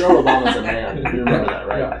 well, Michelle Obama's a man. You remember that,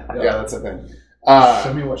 right? Yeah. That's the thing.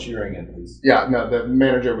 Show me what she rang in, please. Yeah, no, the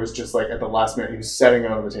manager was just like at the last minute, he was setting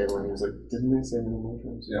it on the table and he was like, "Didn't they say no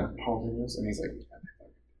mushrooms? Yeah. Jalapenos?" And he's like,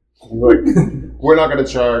 "We're not going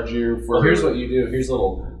to charge you for Well, here's what you do. Here's a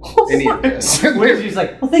little. any of this." Where she's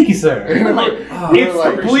like, "Well, thank you, sir." And I'm we're like, like, we're it's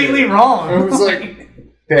like, completely wrong. I was like,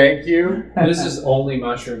 "Thank you." This is only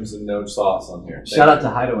mushrooms and no sauce on here. Shout out to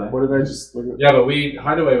Hideaway. What did I just look at? Yeah, but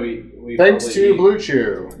Hideaway, we Thanks probably to eat- Blue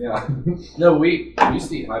Chew. Yeah. No, we used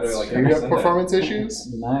to eat Hideaway like Do every you have Sunday. performance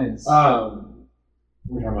issues? Nice.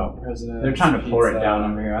 We're talking about president. They're trying to pour it pizza.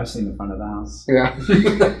 down over here. I've seen the front of the house.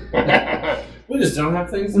 Yeah. We just don't have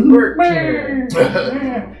things that work here.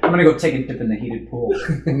 I'm gonna go take a dip in the heated pool.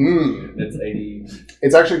 It's 80.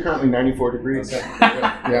 It's actually currently 94 degrees.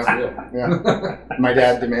 Yeah. Yeah. My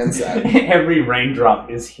dad demands that. Every raindrop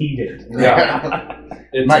is heated. Yeah.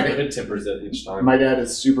 It tempers it each time. My dad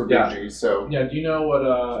is super Yeah. bougie, so Yeah, do you know what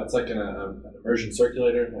it's like an immersion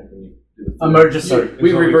circulator? Like when you do the Emergency.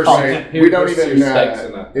 we reverse call it. it. We don't Reverse even. your steaks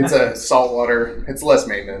in that. It's a saltwater. It's less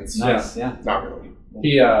maintenance. Nice, yeah. Not really.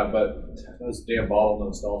 But those damn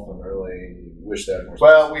bottlenose dolphin really wish they had more.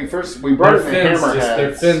 Well, we brought it in their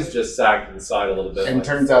hammerheads, fins just sagged to the side a little bit. and like,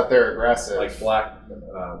 turns out they're aggressive. like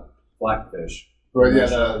blackfish. Well, yeah,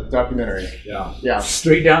 the documentary. Yeah. Yeah.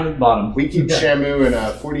 Straight down to the bottom. We keep Shamu in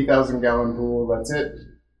a 40,000-gallon pool. That's it.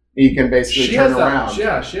 He can basically turn around. She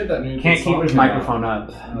had that new. Can't keep his song come microphone out.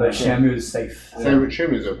 up, but Shamu's safe.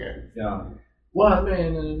 Shamu's okay. Yeah. What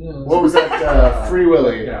man? What was that? Free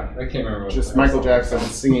Willy. Yeah, I can't remember. Just Michael Jackson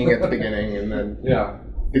singing at the beginning, and then Yeah.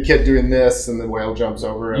 the kid doing this, and the whale jumps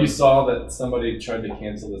over him. You saw that somebody tried to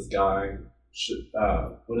cancel this guy.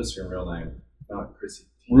 What is her real name? Not Chrissy.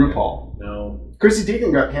 Teigen. RuPaul. No. Chrissy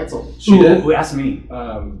Teigen got canceled. She did. Ooh, ask me.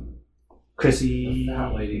 Chrissy. The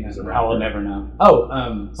fat lady who's a I will rapper. never know.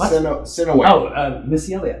 Oh, what? Sinaway. Oh,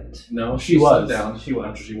 Missy Elliott. No, She was. sat down. She was.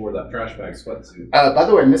 after she wore that trash bag sweatsuit. By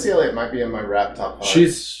the way, Missy Elliott might be in my rap top 5.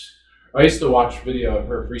 I used to watch video of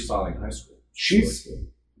her freestyling in high school. She's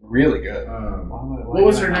really good. What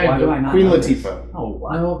was her name? Why do I not Queen know this? Latifah. Oh,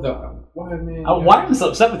 wow. No, why man? Why am I so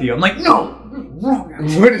upset with you? I'm like, no, wrong.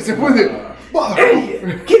 What is it with it?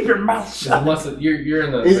 Idiot, keep your mouth shut. Unless you're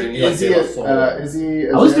in the Is thing, you like he? De La Soul. Is he?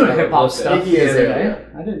 I was doing Azalea? hip hop stuff Biggie the other Azalea. day.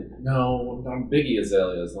 I didn't. No, I'm Biggie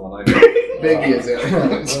Azalea is the one I know. Biggie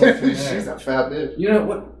Azalea. Okay. She's a fat bitch. You know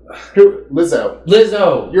what? Who? Lizzo.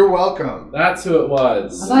 Lizzo. You're welcome. That's who it I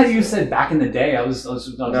was. thought you said back in the day. I was No,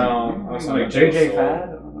 I was like talking JJ about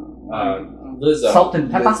Fad. Lizzo. Salt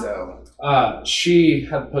and pepper. Lizzo. She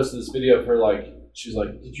had posted this video of her she's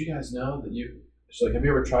like, did you guys know that she's like, have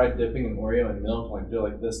you ever tried dipping an Oreo in milk? Like, do it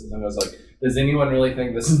like this. And then I was like, does anyone really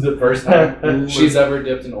think this is the first time she's ever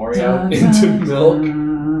dipped an Oreo into milk?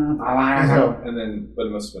 And then, but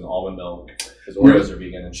it must have been almond milk because Oreos are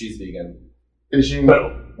vegan and she's vegan. Is she?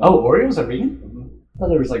 Oreos are vegan? I thought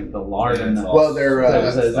there was like the lard in the. Well, they're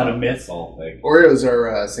is that a myth? It's all fake. Oreos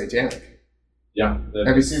are satanic. Yeah.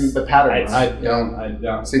 Have you seen the patterns?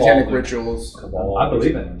 Yeah. Satanic rituals. Cabal, I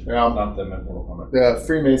believe it. Yeah. Not them in Mortal Kombat. The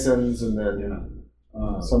Freemasons and then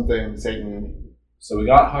something Satan. So we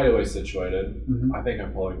got Hideaway situated. Mhm. I think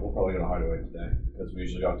we'll probably go to Hideaway today because we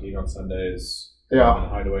usually go out to eat on Sundays. Yeah.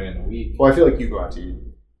 And Hideaway in a week. Well, I feel like you go out to eat.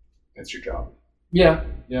 That's your job. Yeah,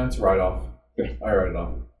 it's a write-off. Yeah. I write it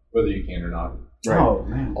off, whether you can or not. Right. Oh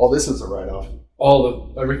man. All this is a write-off.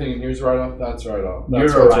 Everything in here is a write-off. That's a write-off. You're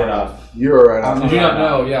That's a what's write-off. You're a write-off. Did you not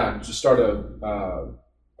know? Yeah, just start a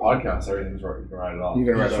podcast. Everything's right. You can write it off. You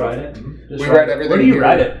can write Just it write off. it. Mhm. Just We write everything Where do you here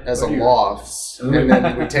write it? as Where a do you- loss, and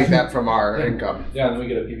then we take that from our income. Yeah, and then we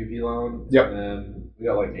get a PPP loan. Yep. And then we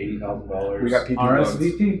got like $80,000. We got PPP loans.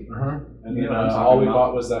 RSVP. And You then know what I'm talking all we about.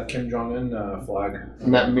 bought was that Kim Jong Un flag.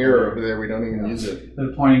 And that mirror over there, we don't even use it.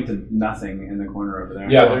 They're pointing to nothing in the corner over there.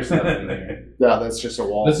 Yeah, there's nothing in here. Yeah, that's just a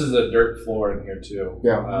wall. This is a dirt floor in here too.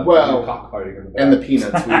 Yeah, we well, do cockfighting in the back. and the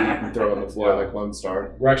peanuts we eat and throw on the floor Yeah. like Lone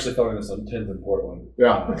Star. We're actually filming this on 10th in Portland.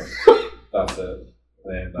 Yeah. That's it.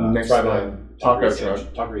 And Next it's right to behind Taco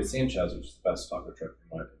Taqueria Sanchez, which is the best taco truck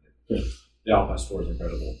in my opinion. The Al Pastor is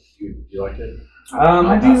incredible. You like it? I Al do.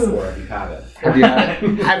 Pastor, you've had it. Have you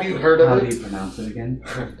have you heard How of do it? you pronounce it again?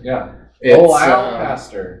 Yeah. It's, Al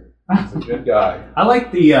Pastor. He's a good guy. I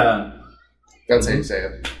like the That's how you say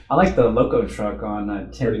it. loco truck on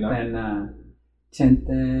 10th 39. and 10th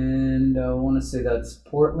and I want to say that's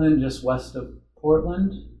Portland, just west of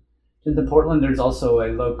Portland. In the Portland, there's also a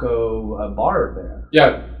loco bar there.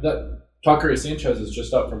 Yeah, that Taqueria Sanchez is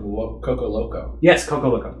just up from Coco Loco. Yes, Coco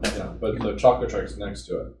Loco. Yeah, but the chocolate truck's next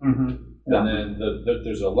to it. Mm-hmm. And then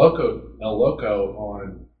there's a El Loco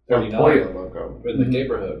on Pollo 39 Loco. in the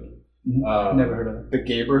neighborhood. Never heard of it. The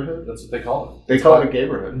Gayborhood? That's what they call They call it a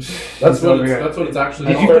Gayborhood. That's what over here. that's what it's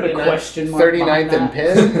actually Did you called. put a question mark 39th behind and that?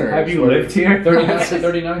 Penn? Or Have you lived here?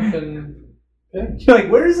 39th and You're like,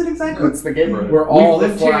 where is it exactly? It's the Gayborhood. where all the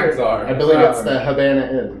lived flags here. are. I believe it's the Havana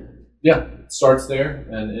Inn. Yeah, it starts there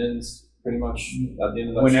and ends pretty much at the end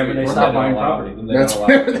of that Whenever street. they Or stop don't buying allow- property. then they That's don't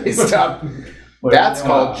allow- whenever they stop. Where- That's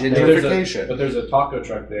called But there's gentrification. But there's a taco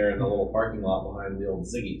truck there in the little parking lot behind the old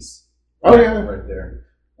Ziggy's. Oh, yeah. Right there.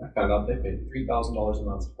 I found out they paid $3,000 a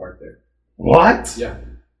month to park there. What? Yeah.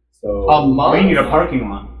 So A month? We need a parking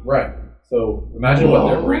lot. Right. So imagine what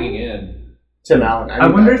they're Whoa. bringing in Tim Allen. I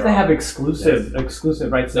wonder knew if that they have dog.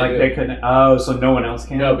 exclusive rights. They Like do. they couldn't. Oh, so no one else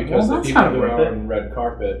can. No, because well, the that's people kind of who worth are it. on red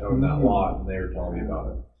carpet own that lot, and they were telling me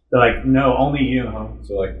about it. They're like, no, only you.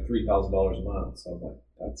 So like $3,000 a month. So I'm like,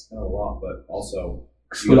 that's kind of a lot, but also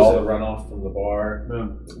you get all the runoff from the bar.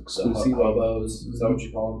 Exclusive. Hobos. Is that what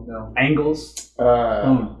you call them now? Angles.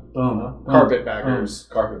 Boom, boom. Carpetbaggers.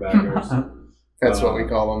 Carpetbaggers. That's what we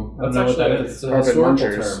call them. That's I don't know what actually that it's is. a Carpet historical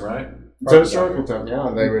munchers. term, right? It's a historical term,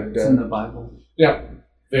 yeah. They would. It's in the Bible. Yeah,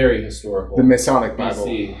 very historical. The Masonic Bible.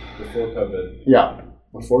 BC, before COVID. Yeah,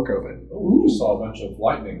 before COVID. Ooh. Just saw a bunch of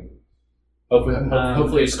lightning.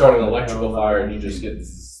 Hopefully you start an electrical fire and you just get...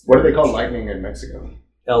 What do they call lightning in Mexico?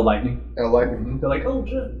 El Lightning. El lightning. They're like, oh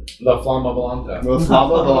shit. La Flama Blanca. The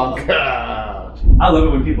Flama Blanca. I love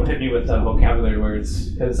it when people hit me with vocabulary words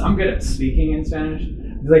because I'm good at speaking in Spanish.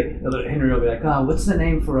 It's like Henry will be like, "Oh, what's the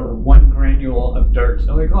name for 1 granule of dirt?"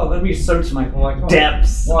 I'm like, "Oh, let me search my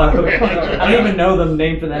depths." I don't even know the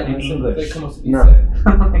name for that in English. No.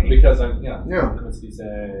 Because I'm, yeah. Yeah. Como se dice?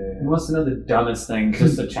 He wants to know the dumbest thing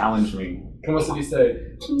just to challenge me. Como se dice?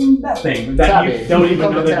 That thing that Tabby. you don't even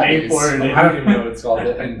Call know it the name tabbies. for it. I don't even know what it's called.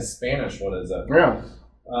 In Spanish, what is it? Yeah.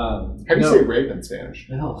 How do you say rape in Spanish?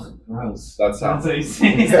 Oh, gross. That's how. That's what he's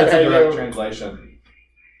saying. That's a direct translation.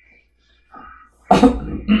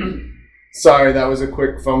 Sorry, that was a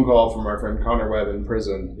quick phone call from our friend Connor Webb in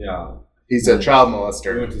prison. Yeah. He's a child We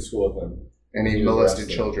molester, went to school with him. and he He was molested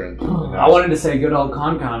arrested. children. I wanted to say good old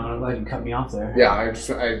con, but I'm glad you cut me off there. Yeah,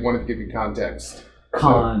 I wanted to give you context.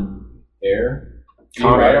 Con. Air.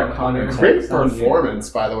 Connor. Right on Connor. Great performance,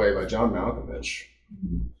 by the way, by John Malkovich.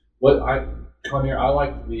 Connor, I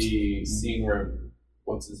like the scene where,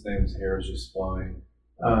 what's his name's hair is just flying.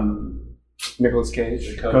 Nicolas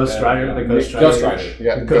Cage. Ghost Rider, the Ghost Ghost Rider. Rider.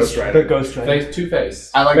 Yeah, Ghost Rider. The Ghost Rider.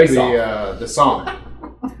 Two-Face. I like Face Off. the song.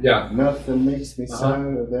 Yeah. Nothing makes me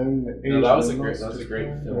sadder than the No, that was a Asian great monsters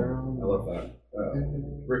film. I love that.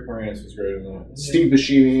 Rick Moranis was great in that. Steve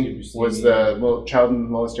Buscemi Steve Buscemi. was the child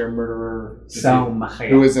molester murderer Selma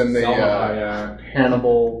who was in the Selma Hayek,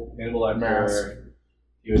 Hannibal. Hannibal Lecter. Mask.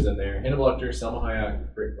 He was in there. Hannibal Lecter, Selma Hayek,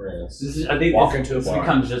 Rick Moranis. I think Walk this, into a this bar.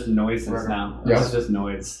 becomes just noises now. Yeah. This is just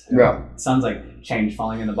noise. Yeah. It sounds like change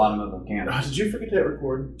falling in the bottom of a can. Did you forget to hit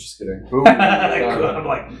record? Just kidding. Ooh. I'm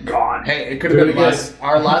like, gone. Hey, it could have Do been it again.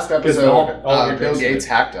 our last episode. all your Bill drinks Gates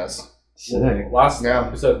hacked us. Sick. Last Yeah.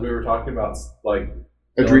 episode, we were talking about like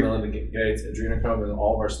Bill and Melinda Gates, adrenochrome, and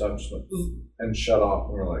all of our stuff just went and shut off.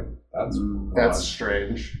 And we were like, "That's That's odd."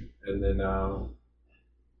 strange. And then,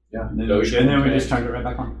 yeah, And then, Dogecoin and then we came. just turned it right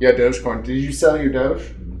back on. Yeah, Dogecoin. Did you sell your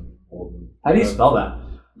Doge? How do you spell that?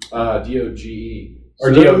 DOGE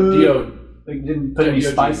or DO. Like, didn't put any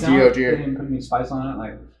DOG. spice on it? DOG. They didn't put any spice on it?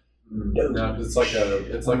 Like, No, 'cause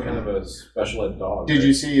it's like kind of a special ed dog. Did right?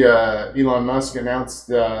 you see Elon Musk announced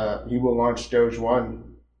he will launch Doge 1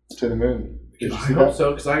 to the moon? Did you I see hope that? so,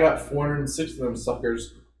 because I got 406 of them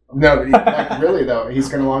suckers. No, like really though, he's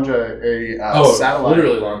going to launch a satellite.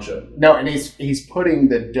 Literally launch it. No, and he's putting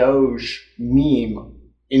the Doge meme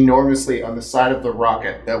enormously on the side of the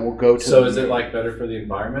rocket that will go to. So the is it moon. like better for the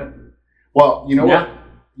environment? Well, you know Yeah. what?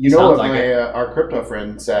 You know Sounds what like my our crypto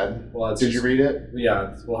friend said. Well, it's Did just, you read it?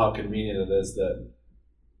 Yeah. Well, how convenient it is that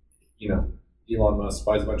Elon Musk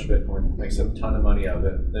buys a bunch of Bitcoin, makes a ton of money out of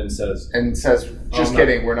it, then says, And says, "Just no.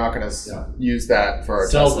 kidding, we're not going to Yeah. use that for our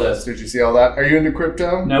Sells Teslas." it. Did you see all that? Are you into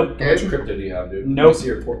crypto? nope. "How much Gabe? crypto do you have, dude? Nope. Let me see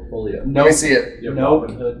your portfolio. Let me Nope. see it. You have Nope.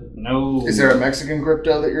 Robinhood? No. Is there a Mexican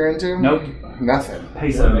crypto that you're into? Nope. Nothing.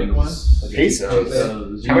 Pesos. Wanna make one? Like a Pesos?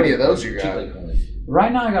 Pesos. How many of those you cheap got? Bitcoin.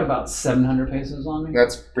 Right now, I got about 700 pesos on me.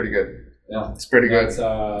 That's pretty good. Yeah. It's pretty good. That's,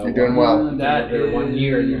 You're doing well. That They're is 1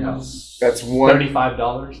 year in your house. That's one.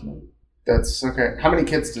 $35. That's okay. How many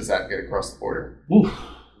kids does that get across the border? Oof.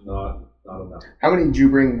 Not enough. How many did you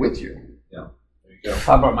bring with you? There you go.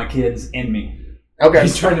 I brought my kids in me. Okay.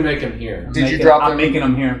 He's trying to make him here. Did you drop I'm them? making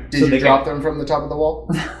them here. Did you drop them from the top of the wall?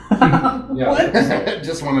 Yeah.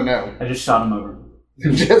 Just want to know. I just shot them over.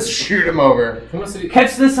 Just shoot them over. Come on, see.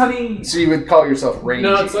 Catch this, honey. So you would call yourself rangy.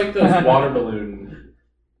 No, it's like those water balloon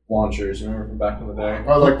launchers. Remember from back in the day?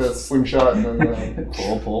 I like the slingshot. And then,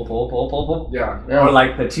 Pull. Yeah. yeah. Or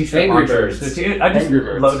like the t-shirt Angry launchers. Birds. I just Angry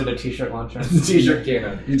Birds. loaded a t-shirt launcher. The t-shirt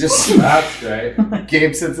cannon. You just That's great.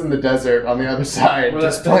 Gabe sits in the desert on the other side, Well,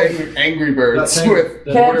 just that- playing Angry Birds that thing- with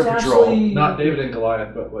the- Border Catch Patrol. Ashley. Not David and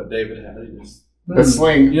Goliath, but what David had. He was, The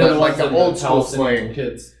sling, you know, but like the ones old that school Palestinian sling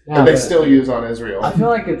kids. that they still use on Israel. I feel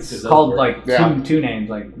like it's Does that called work? like Yeah. two names,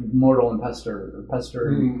 like Mortal and Pester.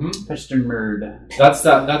 Mm-hmm. Pester Murd. That's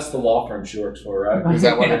the law firm she works for, right? Is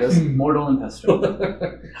that what it is? Mortal and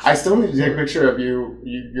Pester. I still need to take a picture of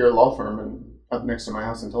your law firm and up next to my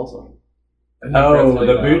house in Tulsa. Oh,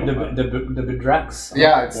 the Budrex.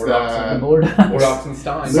 Yeah, it's The the board. Bordox and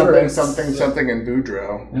Stein. something in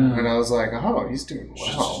Boudreaux. Yeah. And I was like, oh, he's doing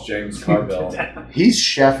Just well. James Carville. He's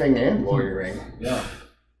chefing and lawyering. Yeah.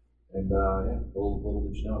 And little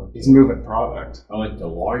did you know. He's moving product. I went to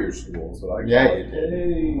lawyer school, so I Yeah, call you it.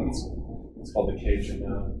 did. It's called the Cajun I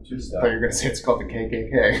thought two-step. you were going to say it's called the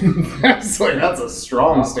KKK. That's like, that's a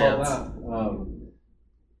strong stance.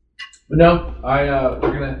 But no,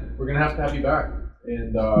 we're gonna have to have you back,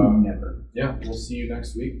 and Never. yeah, we'll see you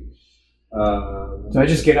next week. Do I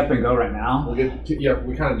just get up and go right now?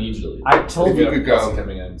 we kind of need you to leave. I told If you We have could go. Kelsey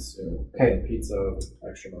coming in soon. Okay. Pizza,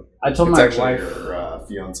 extra much. I told It's my actually wife. your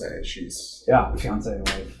fiance. She's Fiance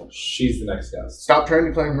wife. She's the next guest. stop trying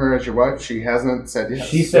to claim her as your wife. She hasn't said yes.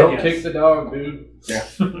 She said Don't yes. kick the dog, dude.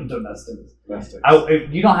 Domestic. Domestic.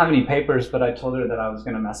 You don't have any papers, but I told her that I was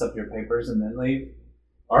going to mess up your papers and then leave.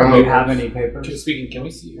 Our Do you papers- have any papers? Speaking, can we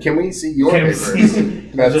see you? Can we see your Can we papers? see?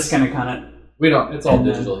 I'm That's just going to kind of. We don't. It's all And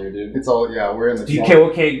then- digital here, dude. it's all we're in the. Do you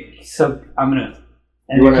okay? So I'm gonna.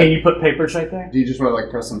 And You wanna- can you put papers right there? Do you just want to like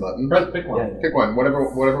press some button? Pick one. Yeah. Pick one, whatever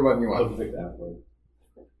button you I'll want. pick that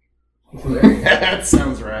one. That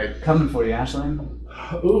sounds right. Coming for you, Ashley.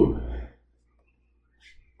 Ooh.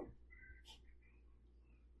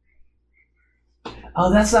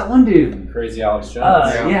 Oh, that's that one dude. Crazy Alex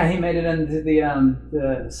Jones. Yeah, he made it into the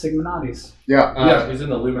Sigmanautis. Yeah. Yeah, he's in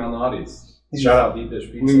the Luminautis. Shout out Deep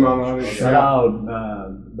Dish Pizza. Luminautis. Shout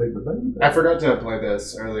out, Big I forgot to play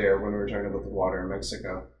this earlier when we were talking about the water in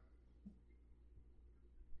Mexico.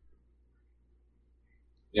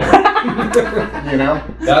 Yeah. You know?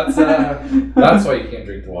 That's why you can't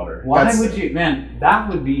drink the water. Why That's- would you, man? That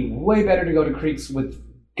would be way better to go to creeks with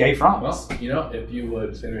gay frogs. Well, if you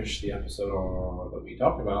would finish the episode that we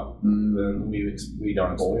talked about, Mm. then we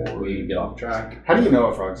don't we get off track. How do you know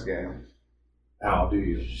a frog's gay? How do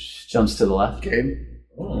you? Jumps to the left. Gabe?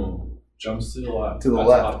 Jumps to the left. To the That's a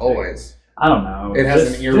left, hot take. always. I don't know. It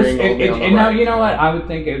has an earring only on the no, right. you know what? I would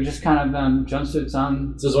think it just kind of jumps to its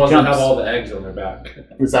own. It's those ones that jumps. have all the eggs on their back.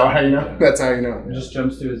 Is that how you know? That's how you know. It just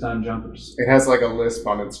jumps to its own jumpers. It has like a lisp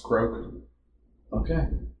on its croak. Okay.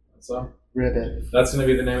 So Ribbit. that's going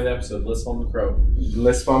to be the name of the episode. Lisp on the Crow.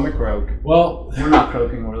 Lisp on the croak. Well, We're not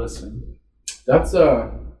croaking, we're listening. that's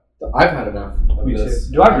I've had enough of Me too. this.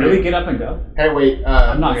 Do I really get up and go? Hey, wait.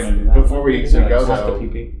 I'm not going to do that. Before we Is it go, like have to though,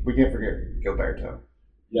 pee-pee? we can't forget Gilberto.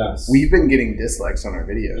 Yes. We've been getting dislikes on our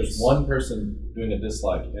videos. There's one person doing a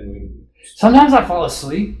dislike, and we. Sometimes I fall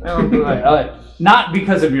asleep. I'll be like, not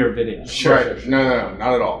because of your video. Sure. No,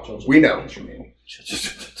 not at all. We know what you mean.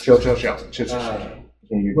 Chill.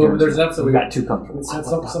 Well, there's that. So we got too comfortable.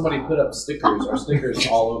 Somebody put up stickers or stickers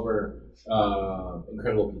all over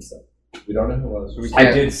Incredible Pizza. We don't know who it was.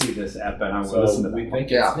 I did see this app and I will So listen to we that.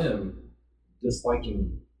 think Yeah. it's him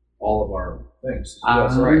disliking all of our things.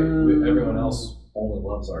 That's right. Everyone else only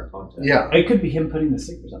loves our content. Yeah. It could be him putting the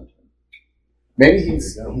stickers up. Maybe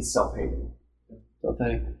he's self-hating.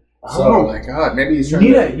 Oh my god. Maybe he's You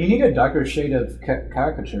trying need a darker shade of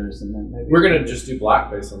caricatures, and then maybe We're gonna just do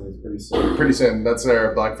blackface on these pretty soon. pretty soon. That's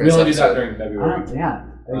our blackface We only do that episode. during February. Yeah.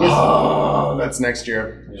 Oh, that's next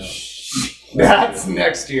year. Yeah. That's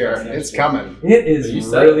next year. That's next It's year. coming. It is You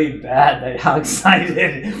said really bad that how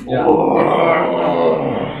excited.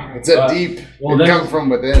 Yeah. It's a deep. Well, it then- comes from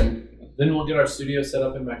within. Then we'll get our studio set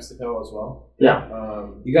up in Mexico as well. Yeah.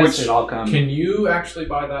 You guys Which- should all come. Can you actually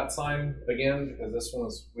buy that sign again? Because this one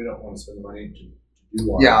is, we don't want to spend the money to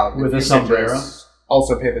do one. Yeah, With if a you sombrero? could just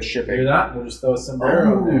Also pay the Do shipping. that. We'll just throw a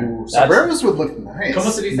sombrero in there. Ooh, sombreros would look nice. Como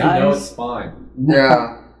se dice? Nice. No, it's fine.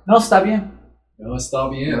 Yeah. No, está bien. No, está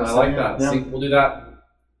bien. No, I está like bien. that. Yeah. See, we'll do that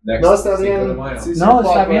next. No está Cinco de bien. Mayo. Sí, sí, No,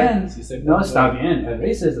 está Broadway. bien. Sí, sí, No, sí. está bien. El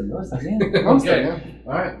racism, no está bien. No está Okay. bien.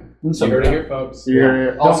 All right. Un You heard it here, folks. You're-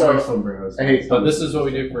 Don't Also, wear sombreros. hey, But this is what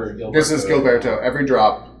we do for Gilberto. this is Gilberto. Every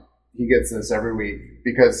drop, he gets this every week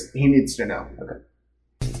because he needs to know.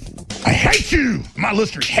 I hate you! My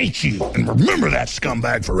listeners hate you! And remember that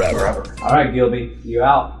scumbag forever. All right, Gilby, you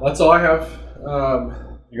out. That's all I have.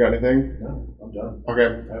 You got anything? No, I'm done.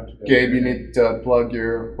 Okay. I have to go. Gabe, you need to plug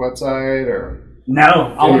your website or. No,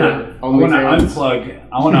 I want to OnlyFans? unplug.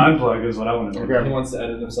 I want to unplug is what I want to do. Okay. He wants to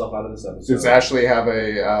edit himself out of this episode. Does Ashley have a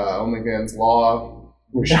OnlyFans law?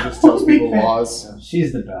 We should just tell people laws.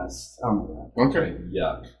 She's the best. Oh my Okay.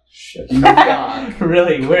 Yuck. Shit. God. god.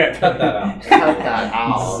 Really? Where? Cut that out. Cut that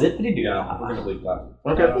out. Zippity doo. Yeah, we're gonna leave that.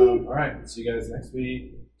 Okay. All right. See you guys next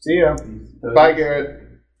week. See ya. Bye, Garrett.